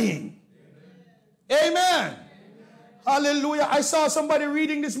are dying. Amen. Hallelujah. I saw somebody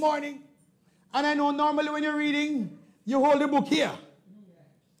reading this morning. And I know normally when you're reading, you hold the book here.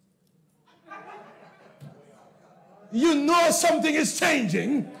 You know something is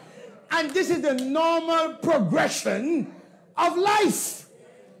changing. And this is the normal progression of life.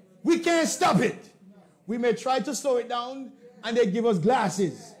 We can't stop it. We may try to slow it down, and they give us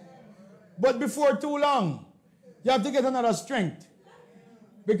glasses. But before too long, you have to get another strength.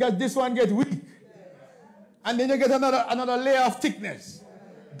 Because this one gets weak. And then you get another layer of thickness.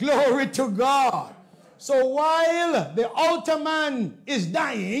 Glory to God. So while the outer man is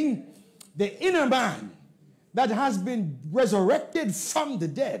dying, the inner man that has been resurrected from the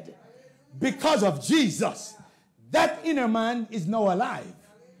dead because of Jesus, that inner man is now alive.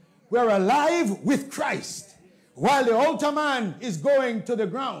 We're alive with Christ, while the outer man is going to the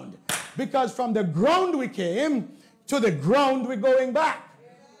ground. Because from the ground we came, to the ground we're going back.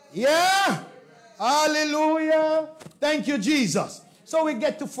 Yeah? Hallelujah. Thank you, Jesus. So we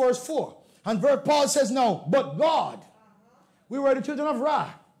get to verse 4. And verse Paul says now, but God, we were the children of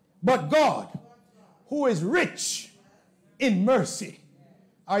wrath, but God, who is rich in mercy.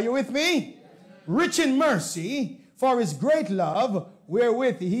 Are you with me? Rich in mercy, for his great love,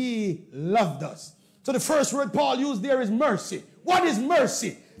 wherewith he loved us. So the first word Paul used there is mercy. What is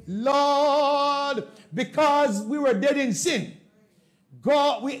mercy? Lord, because we were dead in sin,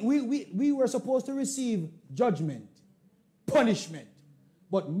 God, we were supposed to receive judgment, punishment.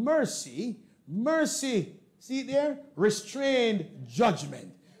 But mercy, see there? Restrained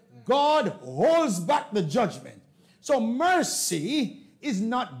judgment. God holds back the judgment. So mercy is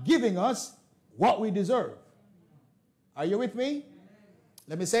not giving us what we deserve. Are you with me?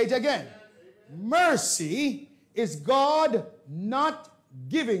 Let me say it again. Mercy is God not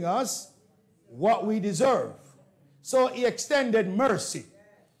giving us what we deserve. So he extended mercy.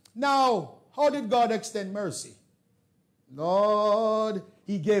 Now, how did God extend mercy? Lord,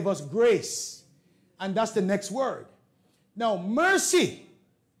 he gave us grace. And that's the next word. Now, mercy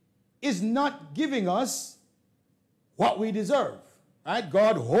is not giving us what we deserve. Right?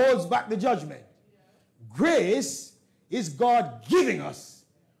 God holds back the judgment. Grace is God giving us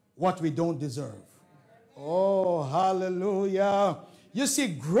what we don't deserve. Oh, hallelujah. You see,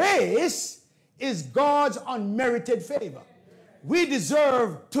 grace is God's unmerited favor. We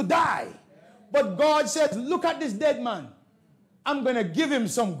deserve to die. But God says, look at this dead man. I'm going to give him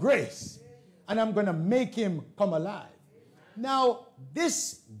some grace. And I'm going to make him come alive. Now,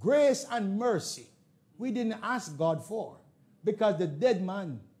 this grace and mercy, we didn't ask God for. Because the dead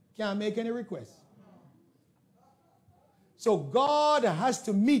man can't make any requests. So God has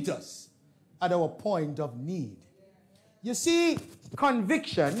to meet us at our point of need. You see,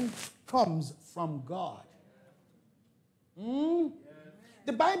 conviction comes from God.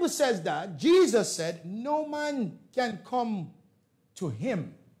 The Bible says that. Jesus said, no man can come to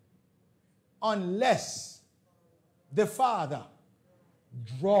him unless the Father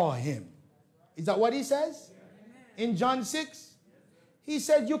draw him. Is that what he says? In John 6, he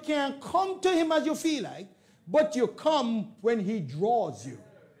said you can't come to him as you feel like, but you come when he draws you.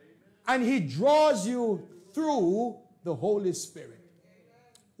 And he draws you through the Holy Spirit.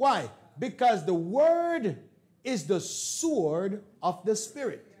 Why? Because the Word is the sword of the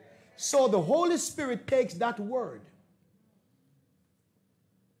Spirit. So the Holy Spirit takes that Word,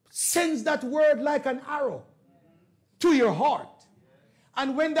 sends that Word like an arrow to your heart.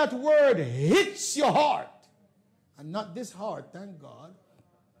 And when that Word hits your heart, and not this heart, thank God,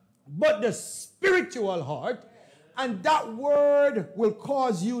 but the spiritual heart, And that word will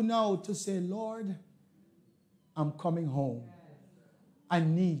cause you now to say, Lord, I'm coming home. I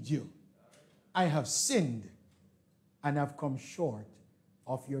need you. I have sinned and have come short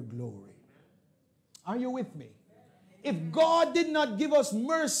of your glory. Are you with me? If God did not give us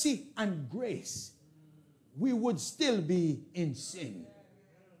mercy and grace, we would still be in sin.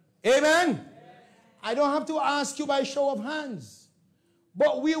 Amen? I don't have to ask you by show of hands.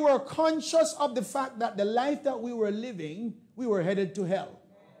 But we were conscious of the fact that the life that we were living, we were headed to hell.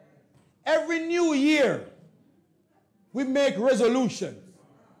 Every new year, we make resolutions.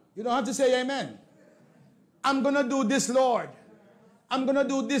 You don't have to say amen. I'm going to do this, Lord. I'm going to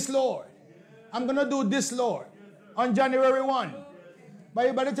do this, Lord. I'm going to do this, Lord. On January 1.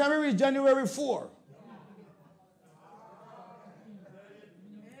 By the time we reach January 4,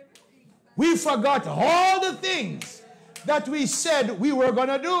 we forgot all the things that we said we were going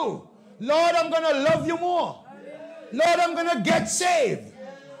to do. Lord, I'm going to love you more. Lord, I'm going to get saved.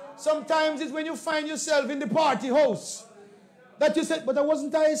 Sometimes it's when you find yourself in the party house that you said, but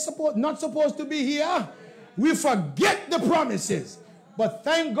not supposed to be here. We forget the promises. But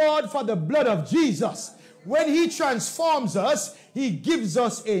thank God for the blood of Jesus. When he transforms us, he gives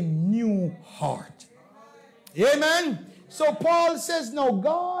us a new heart. Amen. So Paul says, no,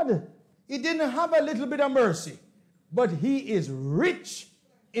 God, he didn't have a little bit of mercy, but he is rich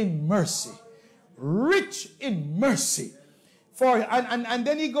in mercy. Rich in mercy. And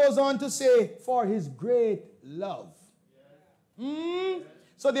then he goes on to say, for his great love.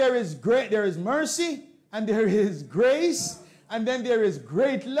 So there is mercy, and there is grace, and then there is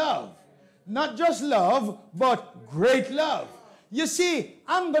great love. Not just love, but great love. You see,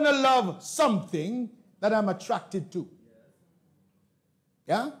 I'm going to love something that I'm attracted to.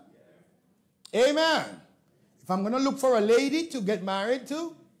 Yeah? Amen. If I'm going to look for a lady to get married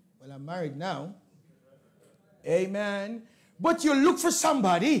to, well, I'm married now. Amen. But you look for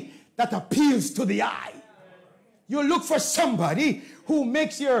somebody that appeals to the eye. You look for somebody who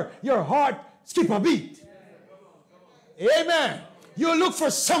makes your heart skip a beat. Amen. You look for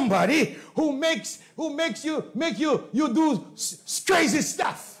somebody who makes you do crazy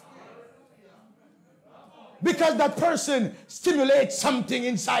stuff. Because that person stimulates something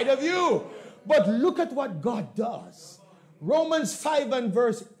inside of you. But look at what God does. Romans 5 and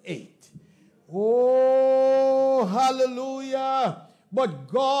verse 8. Oh, hallelujah. But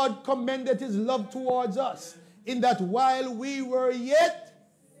God commended his love towards us in that while we were yet,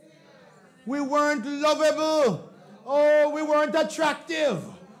 we weren't lovable. Oh, we weren't attractive.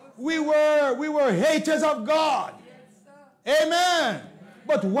 We were haters of God. Amen.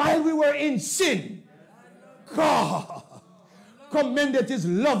 But while we were in sin, God commended his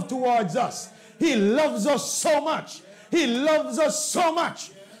love towards us. He loves us so much. He loves us so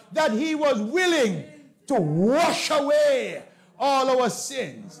much that he was willing to wash away all our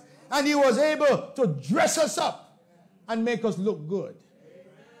sins. And he was able to dress us up and make us look good.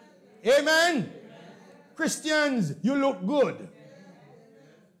 Amen. Christians, you look good.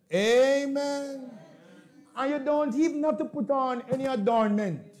 Amen. And you don't even have to put on any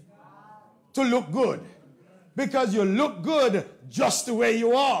adornment to look good. Because you look good just the way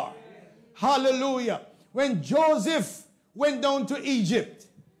you are. Hallelujah. When Joseph went down to Egypt,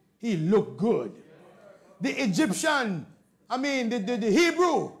 he looked good. The Egyptian, the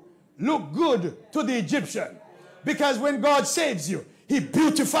Hebrew looked good to the Egyptian. Because when God saves you, he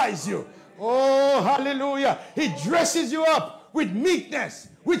beautifies you. Oh, hallelujah. He dresses you up with meekness,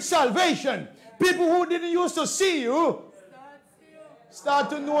 with salvation. People who didn't used to see you start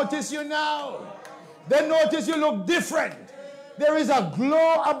to notice you now. They notice you look different. There is a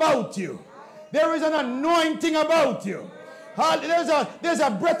glow about you. There is an anointing about you. There's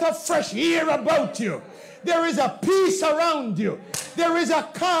a breath of fresh air about you. There is a peace around you. There is a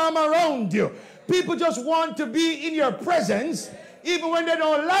calm around you. People just want to be in your presence even when they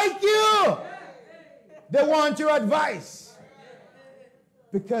don't like you. They want your advice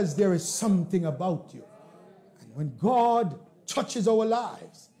because there is something about you. And when God touches our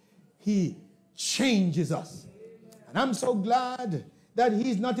lives, he changes us. And I'm so glad that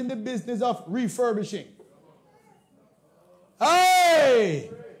he's not in the business of refurbishing.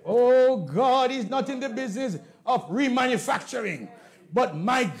 Hey! Oh God, he's not in the business of remanufacturing. But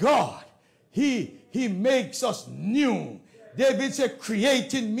my God, he makes us new. David said,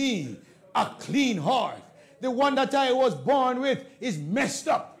 create in me a clean heart. The one that I was born with is messed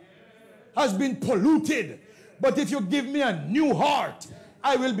up, has been polluted. But if you give me a new heart,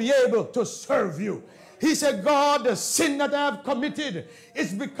 I will be able to serve you. He said, God, the sin that I have committed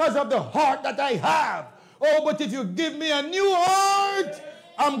is because of the heart that I have. Oh, but if you give me a new heart,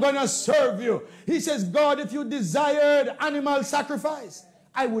 I'm going to serve you. He says, God, if you desired animal sacrifice,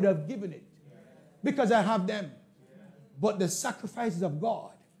 I would have given it because I have them. But the sacrifices of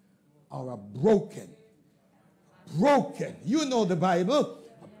God are a broken, you know the Bible,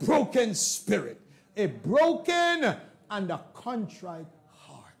 a broken spirit, a broken and a contrite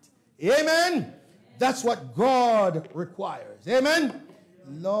heart. Amen. That's what God requires. Amen.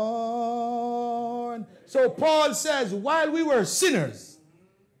 Lord. So Paul says, while we were sinners,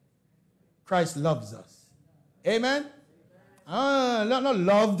 Christ loves us. Amen. Not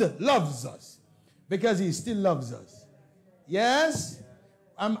loved, loves us. Because he still loves us. Yes.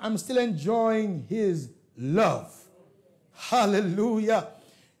 I'm still enjoying his love. Hallelujah.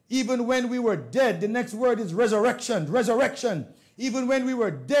 Even when we were dead, the next word is resurrection. Resurrection. Even when we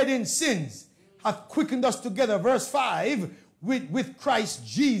were dead in sins, hath quickened us together. Verse 5, with Christ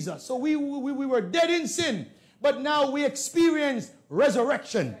Jesus. So we were dead in sin, but now we experience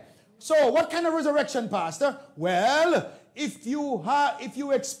resurrection. So what kind of resurrection, Pastor? Well, if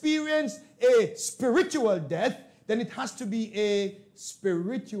you experience a spiritual death, then it has to be a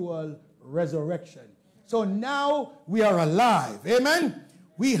spiritual resurrection. So now we are alive. Amen?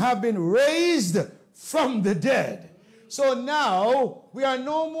 We have been raised from the dead. So now we are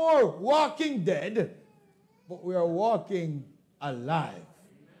no more walking dead, but we are walking alive.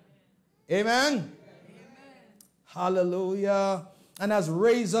 Amen? Amen. Hallelujah. And has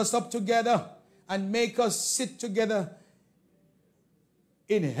raised us up together and make us sit together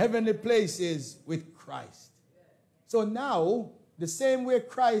in heavenly places with Christ. So now, the same way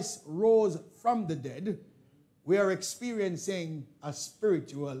Christ rose from the dead, we are experiencing a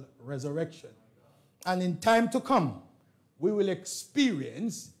spiritual resurrection. And in time to come, we will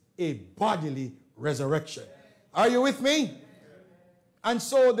experience a bodily resurrection. Are you with me? And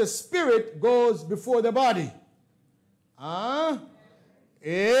so the spirit goes before the body. Amen.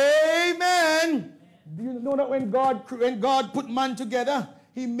 Do you know that when God put man together,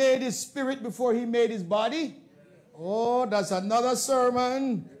 he made his spirit before he made his body? Oh, that's another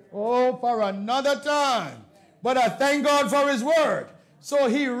sermon. Oh, for another time. But I thank God for his word. So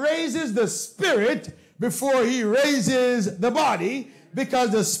he raises the spirit before he raises the body, because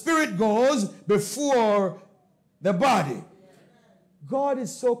the spirit goes before the body. God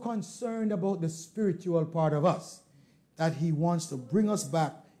is so concerned about the spiritual part of us that he wants to bring us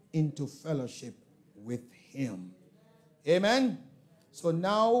back into fellowship with him. Amen? So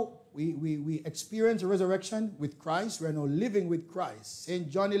now we experience a resurrection with Christ. We're now living with Christ. St.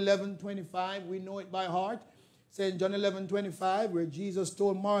 John 11:25, we know it by heart. St. John 11:25, where Jesus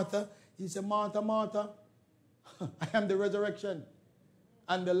told Martha, he said, Martha, Martha, I am the resurrection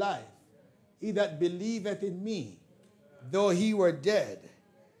and the life. He that believeth in me, though he were dead,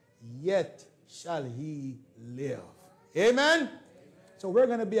 yet shall he live. Amen? So we're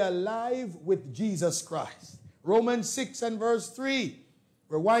going to be alive with Jesus Christ. Romans 6 and verse 3.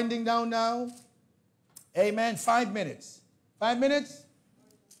 We're winding down now. Amen. 5 minutes. 5 minutes?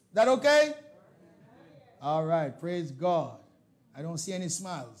 That okay? All right. Praise God. I don't see any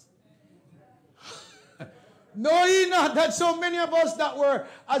smiles. Know ye not that so many of us that were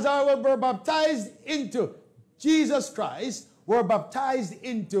baptized into Jesus Christ were baptized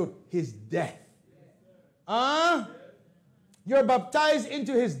into his death? You're baptized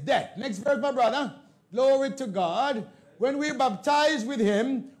into his death. Next verse, my brother. Glory to God. When we're baptized with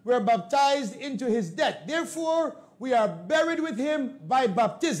him, we're baptized into his death. Therefore, we are buried with him by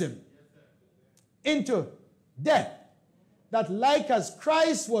baptism into death. That like as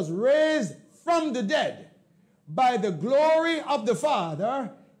Christ was raised from the dead by the glory of the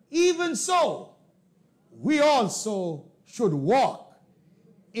Father, even so we also should walk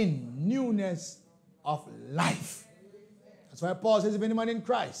in newness of life. That's why Paul says, if any man in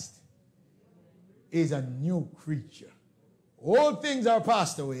Christ is a new creature, all things are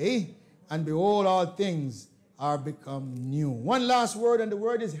passed away, and behold, all things are become new. One last word, and the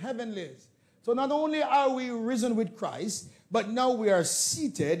word is heavenlies. So not only are we risen with Christ, but now we are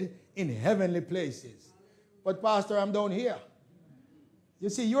seated in heavenly places. But Pastor, I'm down here. You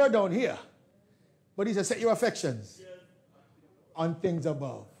see, you're down here. But he said, set your affections on things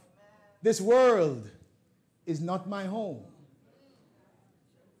above. This world is not my home.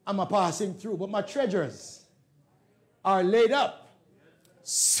 I'm a passing through, but my treasures are laid up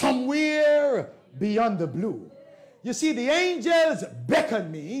somewhere beyond the blue. You see, the angels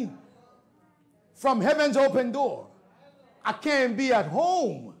beckon me from heaven's open door. I can't be at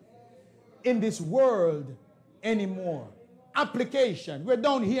home in this world anymore. Application. We're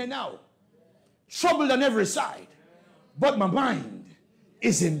down here now. Troubled on every side. But my mind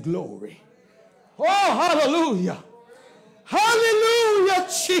is in glory. Oh, hallelujah. Hallelujah,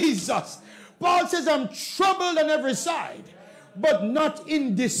 Jesus. Paul says, I'm troubled on every side, but not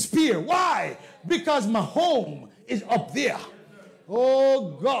in despair. Why? Because my home is up there.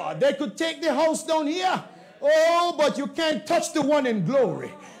 Oh God, they could take the house down here. Oh, but you can't touch the one in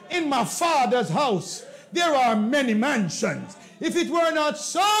glory. In my Father's house, there are many mansions. If it were not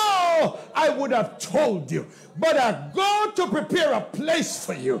so, I would have told you. But I go to prepare a place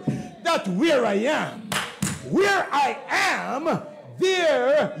for you, that where I am,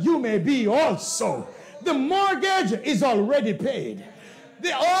 there you may be also. The mortgage is already paid.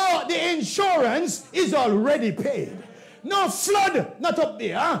 The insurance is already paid. No flood, not up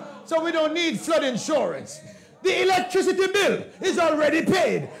there, so we don't need flood insurance. The electricity bill is already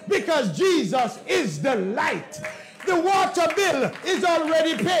paid because Jesus is the light. The water bill is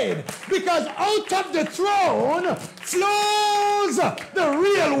already paid because out of the throne flows the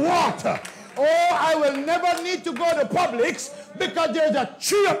real water. Oh, I will never need to go to Publix because there's a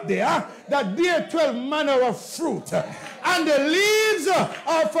tree up there that bears 12 manner of fruit. And the leaves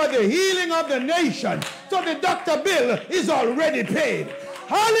are for the healing of the nation. So the doctor bill is already paid.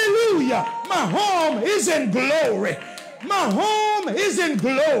 Hallelujah. My home is in glory. My home is in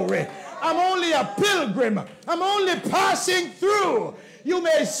glory. I'm only a pilgrim. I'm only passing through. You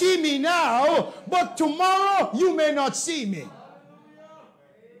may see me now, but tomorrow you may not see me.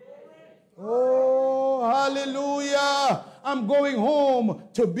 Oh, hallelujah. I'm going home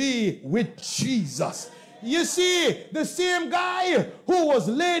to be with Jesus. You see, the same guy who was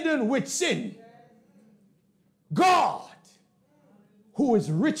laden with sin, God, who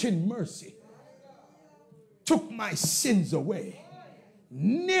is rich in mercy, took my sins away,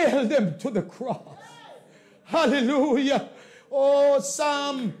 nailed them to the cross. Hallelujah. Oh,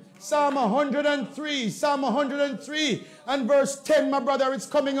 Psalm 103 and verse 10, my brother, it's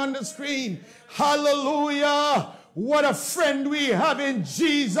coming on the screen. Hallelujah. What a friend we have in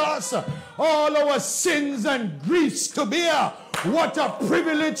Jesus. All our sins and griefs to bear. What a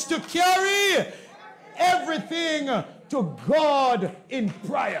privilege to carry everything to God in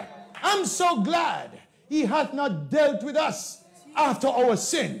prayer. I'm so glad he hath not dealt with us after our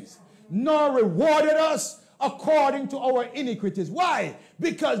sins, nor rewarded us according to our iniquities. Why?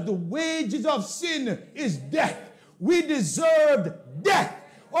 Because the wages of sin is death. We deserved death.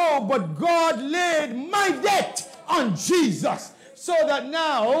 Oh, but God laid my debt on Jesus so that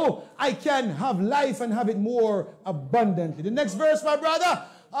now I can have life and have it more abundantly. The next verse, my brother.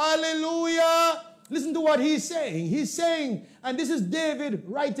 Hallelujah. Listen to what he's saying. He's saying, and this is David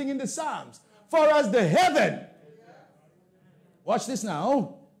writing in the Psalms, for as the heaven, watch this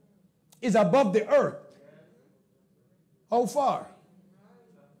now, is above the earth. How far?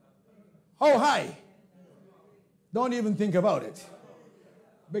 How high? Don't even think about it,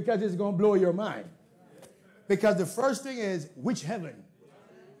 because it's going to blow your mind. Because the first thing is, which heaven?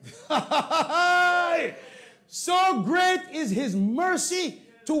 So great is his mercy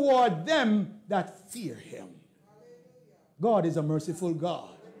toward them that fear him. God is a merciful God.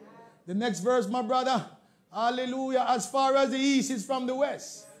 The next verse, my brother. Hallelujah. As far as the east is from the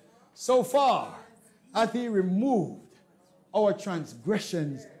west, so far hath he removed our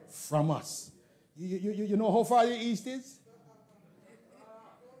transgressions from us. You know how far the east is?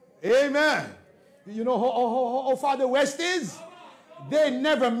 Amen. You know how far the west is? They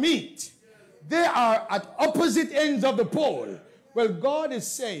never meet. They are at opposite ends of the pole. Well, God is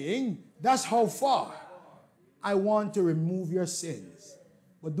saying, that's how far I want to remove your sins.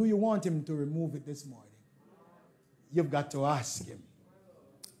 But do you want him to remove it this morning? You've got to ask him.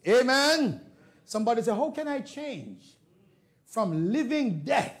 Amen. Somebody say, how can I change from living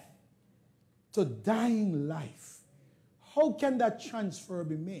death to dying life? How can that transfer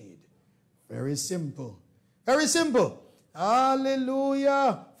be made? Very simple. Very simple.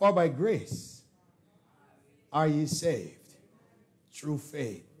 Hallelujah. For by grace are ye saved through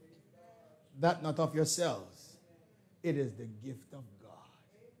faith, that not of yourselves. It is the gift of God.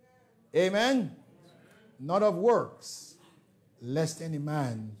 Amen. Not of works, lest any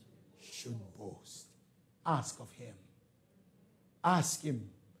man should boast. Ask of him. Ask him.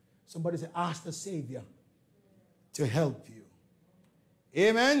 Somebody say, ask the Savior to help you.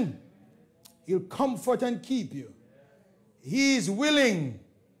 Amen. He'll comfort and keep you. He is willing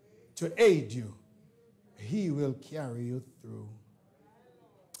to aid you. He will carry you through.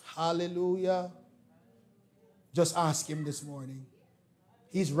 Hallelujah. Just ask him this morning.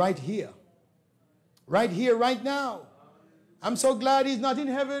 He's right here. Right here, right now. I'm so glad he's not in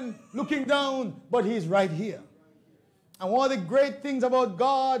heaven looking down, but he's right here. And one of the great things about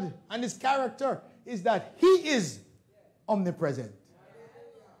God and his character is that he is omnipresent.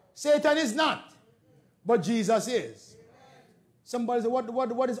 Satan is not, but Jesus is. Somebody say,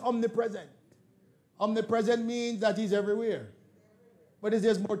 what is omnipresent? Omnipresent means that he's everywhere. But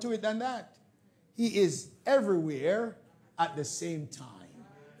there's more to it than that. He is everywhere at the same time.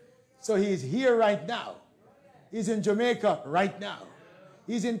 So he's here right now. He's in Jamaica right now.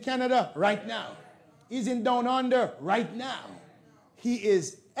 He's in Canada right now. He's in Down Under right now. He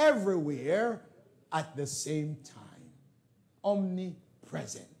is everywhere at the same time.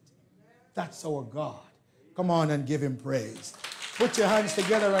 Omnipresent. That's our God. Come on and give him praise. Put your hands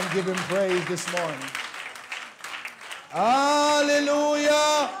together and give him praise this morning.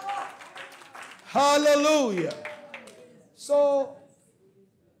 Hallelujah. Hallelujah. So,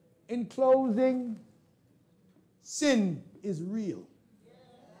 in closing, sin is real.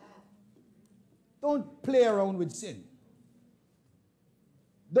 Don't play around with sin.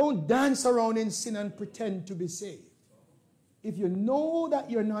 Don't dance around in sin and pretend to be saved. If you know that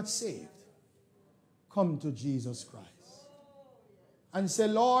you're not saved, come to Jesus Christ and say,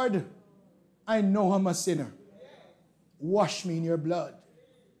 Lord, I know I'm a sinner. Wash me in your blood.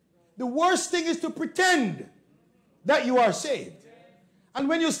 The worst thing is to pretend that you are saved. And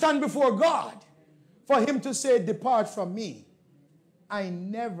when you stand before God, for him to say, depart from me, I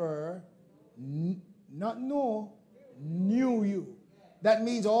never, knew you. That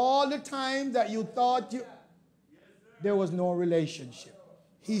means all the time that you thought there was no relationship.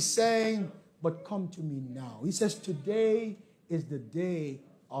 He's saying, but come to me now. He says, today is the day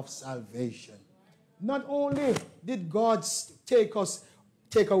of salvation. Not only did God take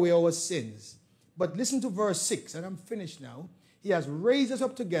away our sins, but listen to verse 6, and I'm finished now. He has raised us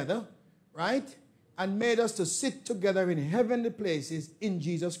up together, right? And made us to sit together in heavenly places in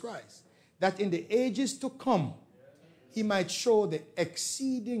Jesus Christ, that in the ages to come, he might show the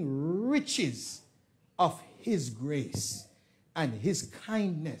exceeding riches of his grace and his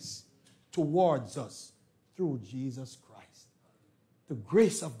kindness towards us through Jesus Christ. The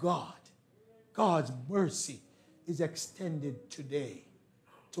grace of God, God's mercy is extended today.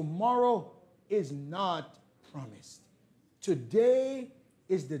 Tomorrow is not promised. Today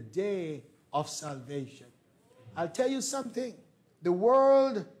is the day of salvation. I'll tell you something. The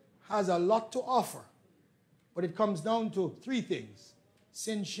world has a lot to offer, but it comes down to three things: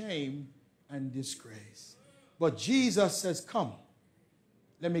 sin, shame, and disgrace. But Jesus says, come,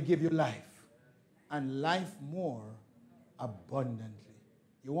 let me give you life, and life more abundantly.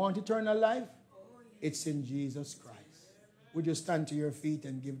 You want eternal life? It's in Jesus Christ. Would you stand to your feet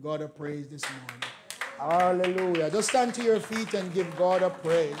and give God a praise this morning? Hallelujah. Just stand to your feet and give God a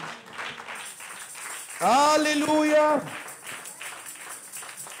praise. Hallelujah.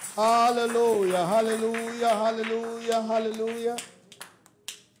 Hallelujah. Hallelujah. Hallelujah. Hallelujah.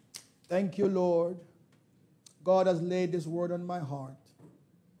 Thank you, Lord. God has laid this word on my heart,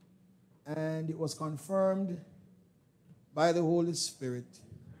 and it was confirmed by the Holy Spirit.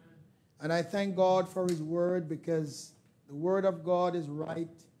 And I thank God for his word, because the word of God is right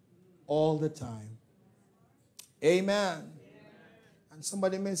all the time. Amen. And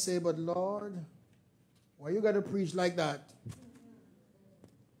somebody may say, but Lord, why you got to preach like that?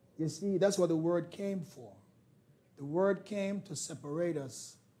 You see, that's what the word came for. The word came to separate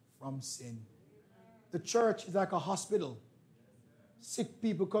us from sin. The church is like a hospital. Sick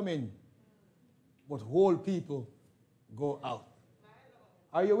people come in, but whole people go out.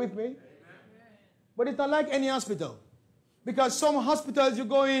 Are you with me? But it's not like any hospital. Because some hospitals you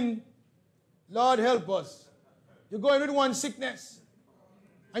go in, Lord help us, you go in with one sickness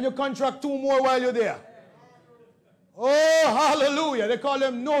and you contract two more while you're there. Oh, hallelujah. They call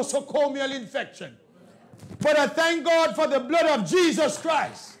them nosocomial infection. But I thank God for the blood of Jesus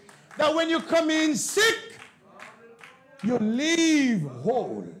Christ, that when you come in sick, you leave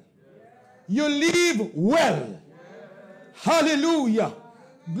whole. You leave well. Hallelujah.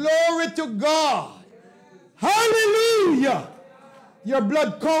 Glory to God. Hallelujah. Your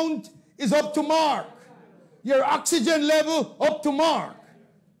blood count is up to mark. Your oxygen level up to mark.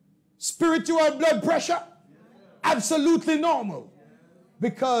 Spiritual blood pressure, absolutely normal,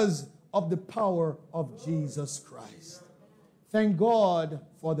 because of the power of Jesus Christ. Thank God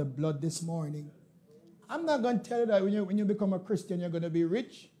for the blood this morning. I'm not going to tell you that when you become a Christian, you're going to be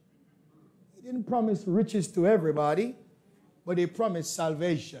rich. He didn't promise riches to everybody, but he promised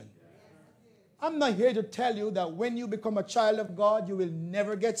salvation. I'm not here to tell you that when you become a child of God, you will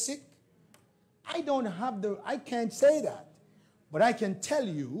never get sick. I can't say that. But I can tell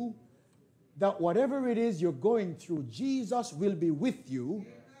you that whatever it is you're going through, Jesus will be with you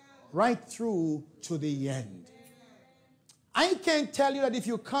right through to the end. I can't tell you that if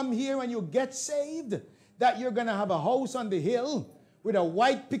you come here and you get saved, that you're going to have a house on the hill with a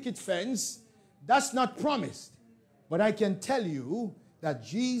white picket fence. That's not promised. But I can tell you that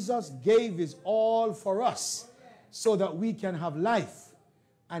Jesus gave his all for us so that we can have life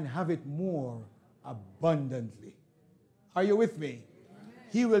and have it more abundantly. Are you with me?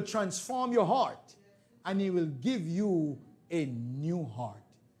 He will transform your heart and he will give you a new heart.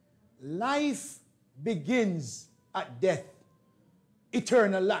 Life begins at death.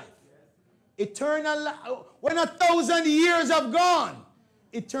 Eternal life. Eternal life. When 1,000 years have gone,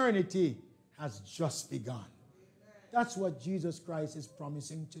 eternity has just begun. That's what Jesus Christ is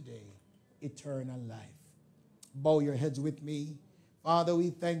promising today. Eternal life. Bow your heads with me. Father, we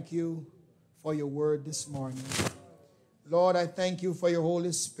thank you for your word this morning. Lord, I thank you for your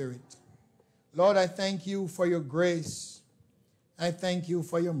Holy Spirit. Lord, I thank you for your grace. I thank you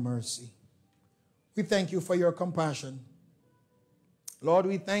for your mercy. We thank you for your compassion. Lord,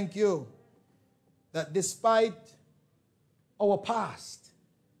 we thank you that despite our past,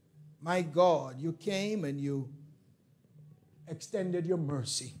 my God, you came and you extended your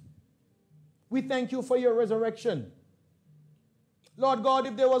mercy. We thank you for your resurrection. Lord God,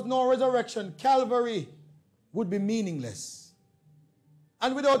 if there was no resurrection, Calvary would be meaningless.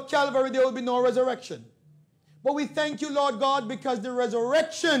 And without Calvary, there will be no resurrection. But we thank you, Lord God, because the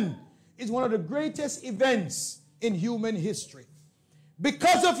resurrection is one of the greatest events in human history.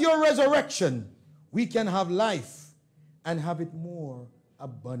 Because of your resurrection, we can have life and have it more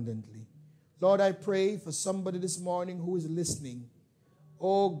abundantly. Lord, I pray for somebody this morning who is listening.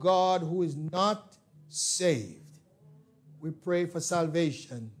 Oh God, who is not saved. We pray for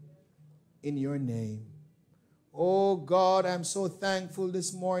salvation in your name. Oh God, I'm so thankful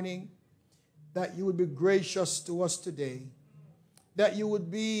this morning that you would be gracious to us today, that you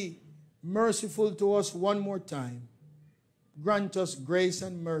would be merciful to us one more time. Grant us grace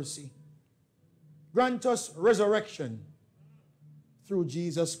and mercy. Grant us resurrection through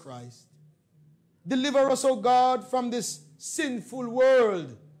Jesus Christ. Deliver us, O God, from this sinful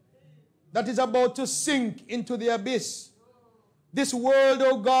world that is about to sink into the abyss. This world,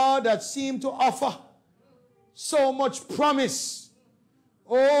 O God, that seemed to offer so much promise.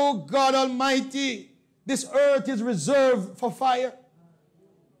 Oh God Almighty, this earth is reserved for fire.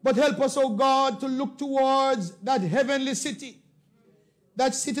 But help us, oh God, to look towards that heavenly city.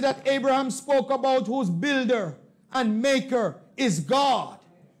 That city that Abraham spoke about, whose builder and maker is God.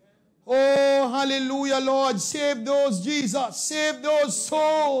 Oh, hallelujah, Lord. Save those, Jesus. Save those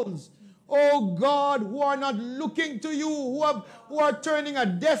souls. Oh God, who are not looking to you, who are turning a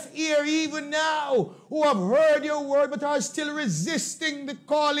deaf ear even now, who have heard your word but are still resisting the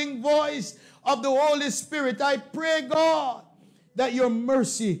calling voice of the Holy Spirit. I pray, God, that your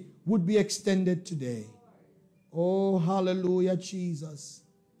mercy would be extended today. Oh, hallelujah, Jesus.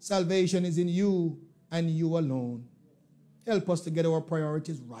 Salvation is in you and you alone. Help us to get our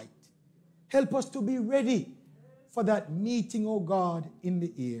priorities right. Help us to be ready for that meeting, oh God, in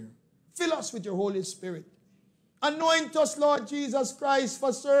the air. Fill us with your Holy Spirit. Anoint us, Lord Jesus Christ,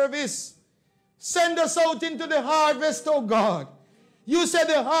 for service. Send us out into the harvest, oh God. You said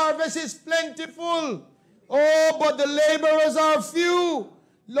the harvest is plentiful. Oh, but the laborers are few.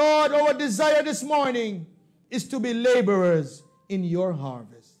 Lord, our desire this morning is to be laborers in your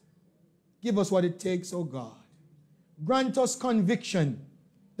harvest. Give us what it takes, oh God. Grant us conviction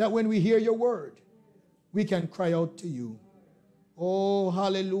that when we hear your word, we can cry out to you. Oh,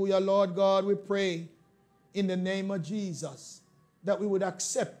 hallelujah, Lord God, we pray in the name of Jesus that we would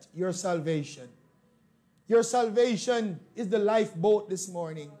accept your salvation. Your salvation is the lifeboat this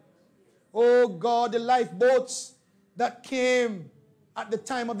morning. Oh God, the lifeboats that came at the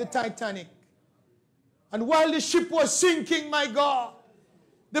time of the Titanic. And while the ship was sinking, my God,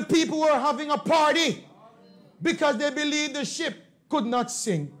 the people were having a party because they believed the ship could not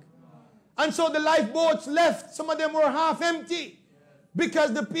sink. And so the lifeboats left. Some of them were half empty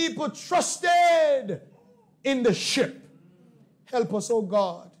because the people trusted in the ship. Help us, oh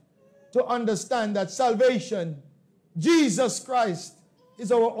God, to understand that salvation, Jesus Christ,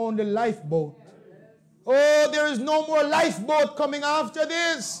 is our only lifeboat. Oh, there is no more lifeboat coming after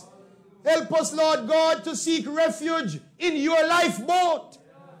this. Help us, Lord God, to seek refuge in your lifeboat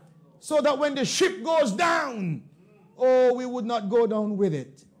so that when the ship goes down, oh, we would not go down with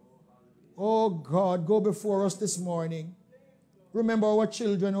it. Oh God, go before us this morning. Remember our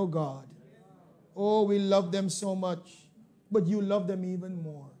children, oh God. Oh, we love them so much, but you love them even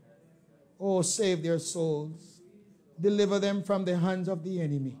more. Oh, save their souls. Deliver them from the hands of the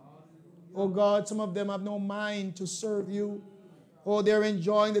enemy. Oh God, some of them have no mind to serve you. Oh, they're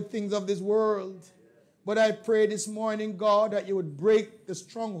enjoying the things of this world. But I pray this morning, God, that you would break the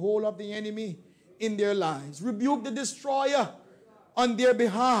stronghold of the enemy in their lives. Rebuke the destroyer on their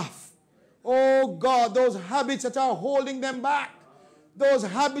behalf. Oh God, those habits that are holding them back, those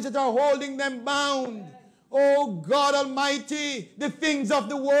habits that are holding them bound. Oh God Almighty, the things of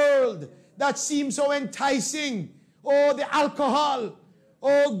the world that seem so enticing. Oh, the alcohol.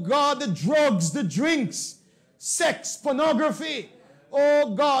 Oh God, the drugs, the drinks, sex, pornography.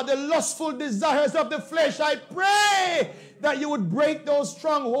 Oh God, the lustful desires of the flesh. I pray that you would break those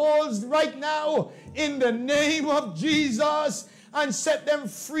strongholds right now in the name of Jesus and set them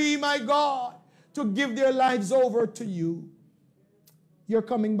free, my God, to give their lives over to you. You're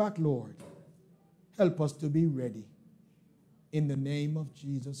coming back, Lord. Help us to be ready in the name of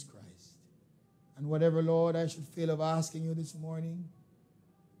Jesus Christ. And whatever, Lord, I should feel of asking you this morning,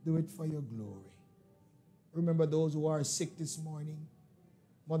 do it for your glory. Remember those who are sick this morning.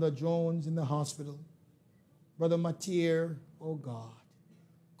 Mother Jones in the hospital. Brother Matier, oh God.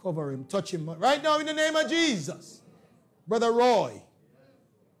 Cover him, touch him right now in the name of Jesus. Brother Roy.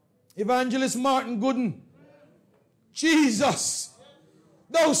 Evangelist Martin Gooden. Jesus,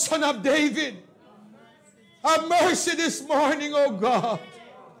 thou Son of David. Have mercy this morning, oh God.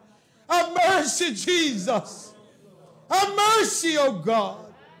 Have mercy, Jesus. Have mercy, oh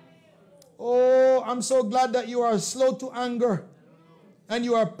God. Oh, I'm so glad that you are slow to anger and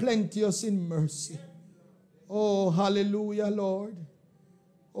you are plenteous in mercy. Oh, hallelujah, Lord.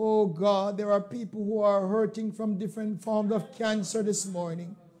 Oh God, there are people who are hurting from different forms of cancer this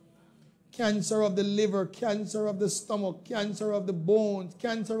morning. Cancer of the liver, cancer of the stomach, cancer of the bones,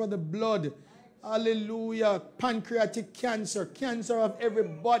 cancer of the blood. Hallelujah. Pancreatic cancer, cancer of every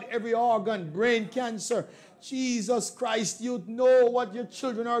body, every organ, brain cancer. Jesus Christ, you know what your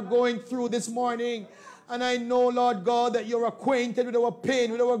children are going through this morning. And I know, Lord God, that you're acquainted with our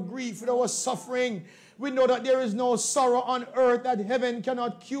pain, with our grief, with our suffering. We know that there is no sorrow on earth that heaven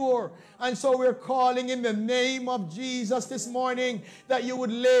cannot cure. And so we're calling in the name of Jesus this morning that you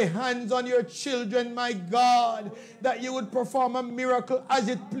would lay hands on your children, my God, that you would perform a miracle as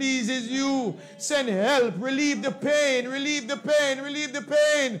it pleases you. Send help, relieve the pain, relieve the pain, relieve the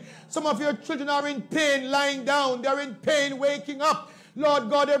pain. Some of your children are in pain lying down. They're in pain waking up. Lord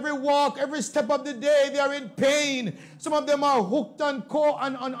God, every walk, every step of the day, they are in pain. Some of them are hooked on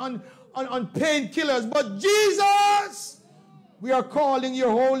painkillers. But Jesus, we are calling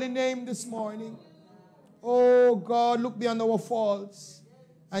your holy name this morning. Oh God, look beyond our faults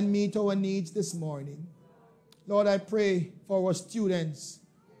and meet our needs this morning. Lord, I pray for our students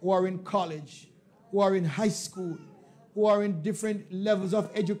who are in college, who are in high school, who are in different levels of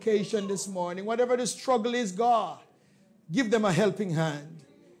education this morning. Whatever the struggle is, God, give them a helping hand.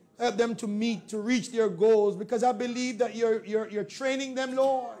 Help them to meet, to reach their goals, because I believe that you're training them,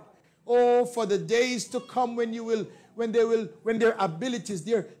 Lord. Oh, for the days to come when their abilities,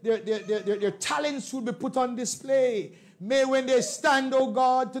 their talents will be put on display. May when they stand, oh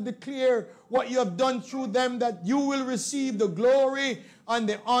God, to declare what you have done through them, that you will receive the glory and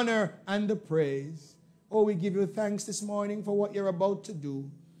the honor and the praise. Oh, we give you thanks this morning for what you're about to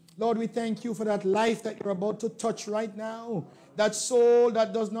do. Lord, we thank you for that life that you're about to touch right now. That soul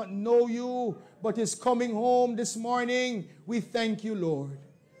that does not know you but is coming home this morning. We thank you, Lord.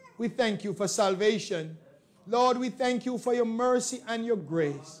 We thank you for salvation. Lord, we thank you for your mercy and your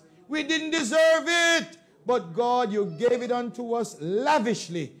grace. We didn't deserve it, but God, you gave it unto us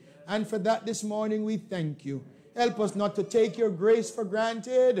lavishly. And for that this morning, we thank you. Help us not to take your grace for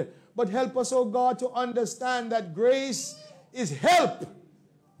granted, but help us, oh God, to understand that grace is help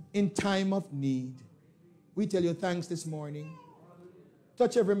in time of need. We tell you thanks this morning.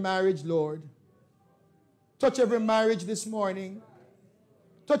 Touch every marriage, Lord. Touch every marriage this morning.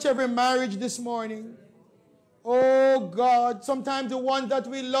 Touch every marriage this morning. Oh God, sometimes the ones that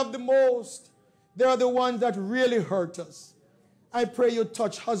we love the most, they are the ones that really hurt us. I pray you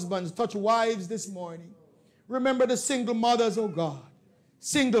touch husbands, touch wives this morning. Remember the single mothers, oh God.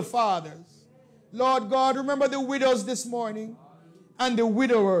 Single fathers. Lord God, remember the widows this morning and the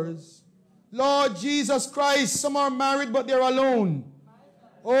widowers. Lord Jesus Christ, some are married but they're alone.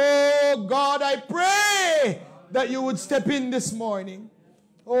 Oh God, I pray that you would step in this morning.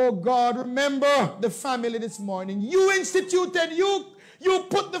 Oh God, remember the family this morning. You instituted, you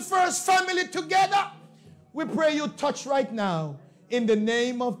put the first family together. We pray you touch right now in the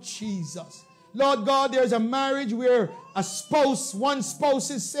name of Jesus. Lord God, there's a marriage where one spouse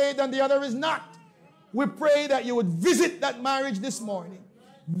is saved and the other is not. We pray that you would visit that marriage this morning.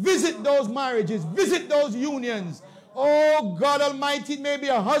 Visit those marriages. Visit those unions. Oh God Almighty, it may be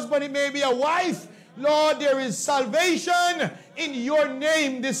a husband, it may be a wife. Lord, there is salvation in your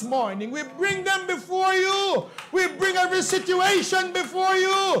name this morning. We bring them before you. We bring every situation before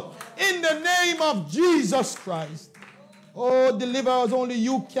you in the name of Jesus Christ. Oh, deliver us only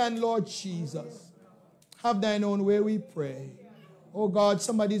you can, Lord Jesus. Have thine own way, we pray. Oh God,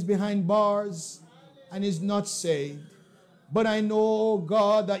 somebody's behind bars and is not saved. But I know, oh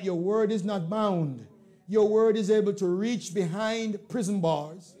God, that your word is not bound. Your word is able to reach behind prison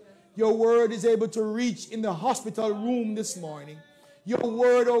bars. Your word is able to reach in the hospital room this morning. Your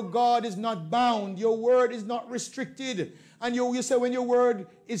word, oh God, is not bound. Your word is not restricted. And you say when your word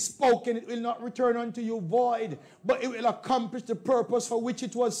is spoken, it will not return unto you void, but it will accomplish the purpose for which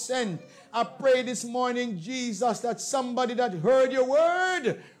it was sent. I pray this morning, Jesus, that somebody that heard your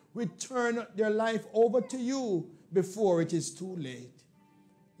word will turn their life over to you before it is too late.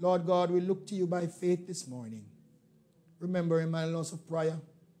 Lord God, we look to you by faith this morning. Remember in my loss of prayer,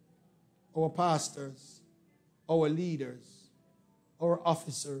 our pastors, our leaders, our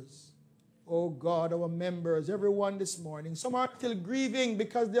officers, oh God, our members, everyone this morning. Some are still grieving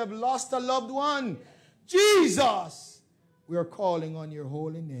because they have lost a loved one. Jesus, we are calling on your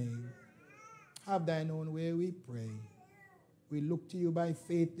holy name. Have thine own way, we pray. We look to you by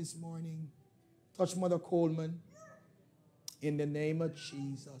faith this morning. Touch Mother Coleman in the name of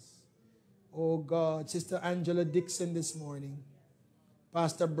Jesus. Oh God, Sister Angela Dixon this morning.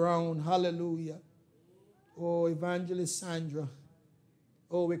 Pastor Brown, hallelujah. Oh, Evangelist Sandra.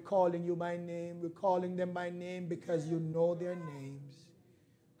 Oh, we're calling you by name. We're calling them by name because you know their names.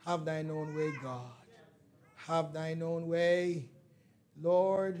 Have thine own way, God. Have thine own way.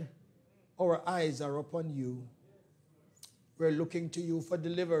 Lord, our eyes are upon you. We're looking to you for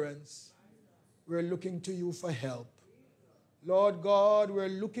deliverance. We're looking to you for help. Lord God, we're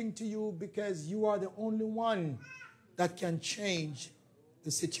looking to you because you are the only one that can change the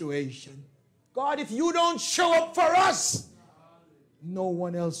situation. God, if you don't show up for us, no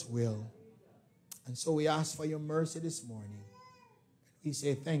one else will. And so we ask for your mercy this morning. We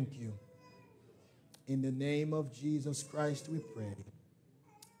say thank you. In the name of Jesus Christ we pray.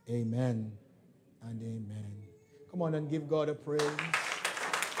 Amen and amen. Come on and give God a praise.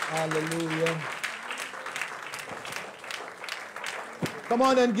 Hallelujah. Come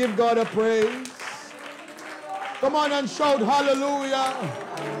on and give God a praise. Come on and shout hallelujah.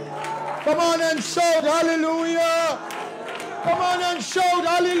 Come on and shout hallelujah. Come on and shout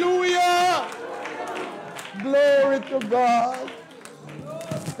hallelujah. Glory to God.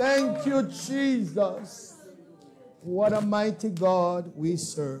 Thank you, Jesus. What a mighty God we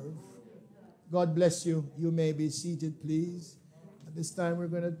serve. God bless you. You may be seated, please. At this time, we're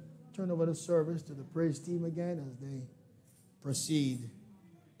going to turn over the service to the praise team again as they proceed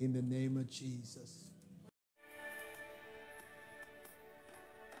in the name of Jesus.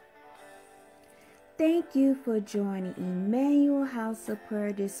 Thank you for joining Emmanuel House of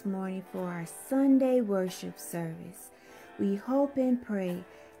Prayer this morning for our Sunday worship service. We hope and pray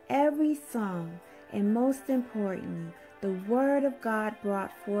every song and most importantly, the Word of God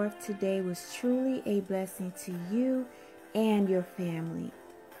brought forth today was truly a blessing to you and your family.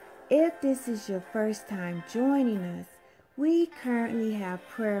 If this is your first time joining us, we currently have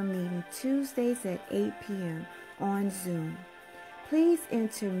prayer meeting Tuesdays at 8 p.m. on Zoom. Please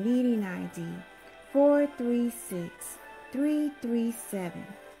enter meeting ID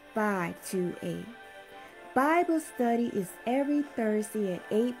 436-337-528. Bible study is every Thursday at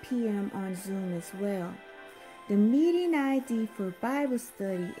 8 p.m. on Zoom as well. The meeting ID for Bible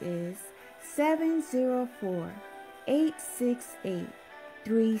study is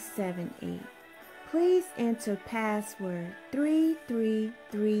 704-868-378. Please enter password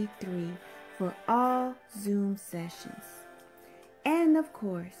 3333 for all Zoom sessions. And of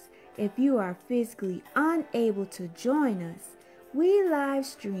course, if you are physically unable to join us, we live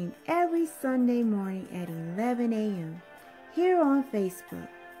stream every Sunday morning at 11 a.m. here on Facebook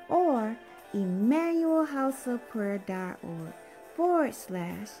or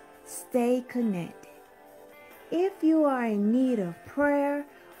EmmanuelHouseOfPrayer.org/stay connected. If you are in need of prayer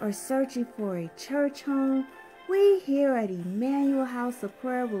or searching for a church home, we here at Emmanuel House of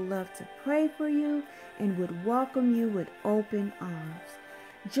Prayer would love to pray for you and would welcome you with open arms.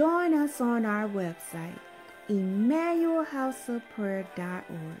 Join us on our website,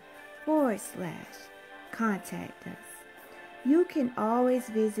 EmmanuelHouseOfPrayer.org/contact us. You can always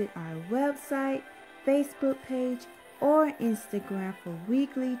visit our website, Facebook page, or Instagram for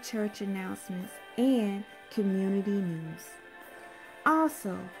weekly church announcements and community news.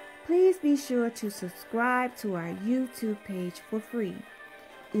 Also, please be sure to subscribe to our YouTube page for free,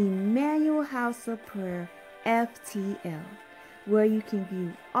 Emmanuel House of Prayer FTL, where you can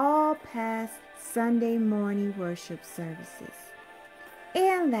view all past Sunday morning worship services.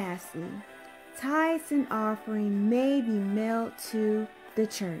 And lastly, tithes and offering may be mailed to the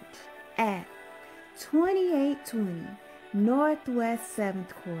church at 2820 Northwest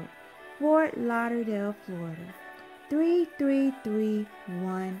 7th Court, Fort Lauderdale, Florida,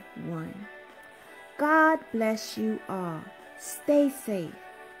 33311. God bless you all. Stay safe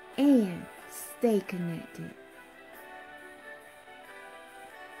and stay connected.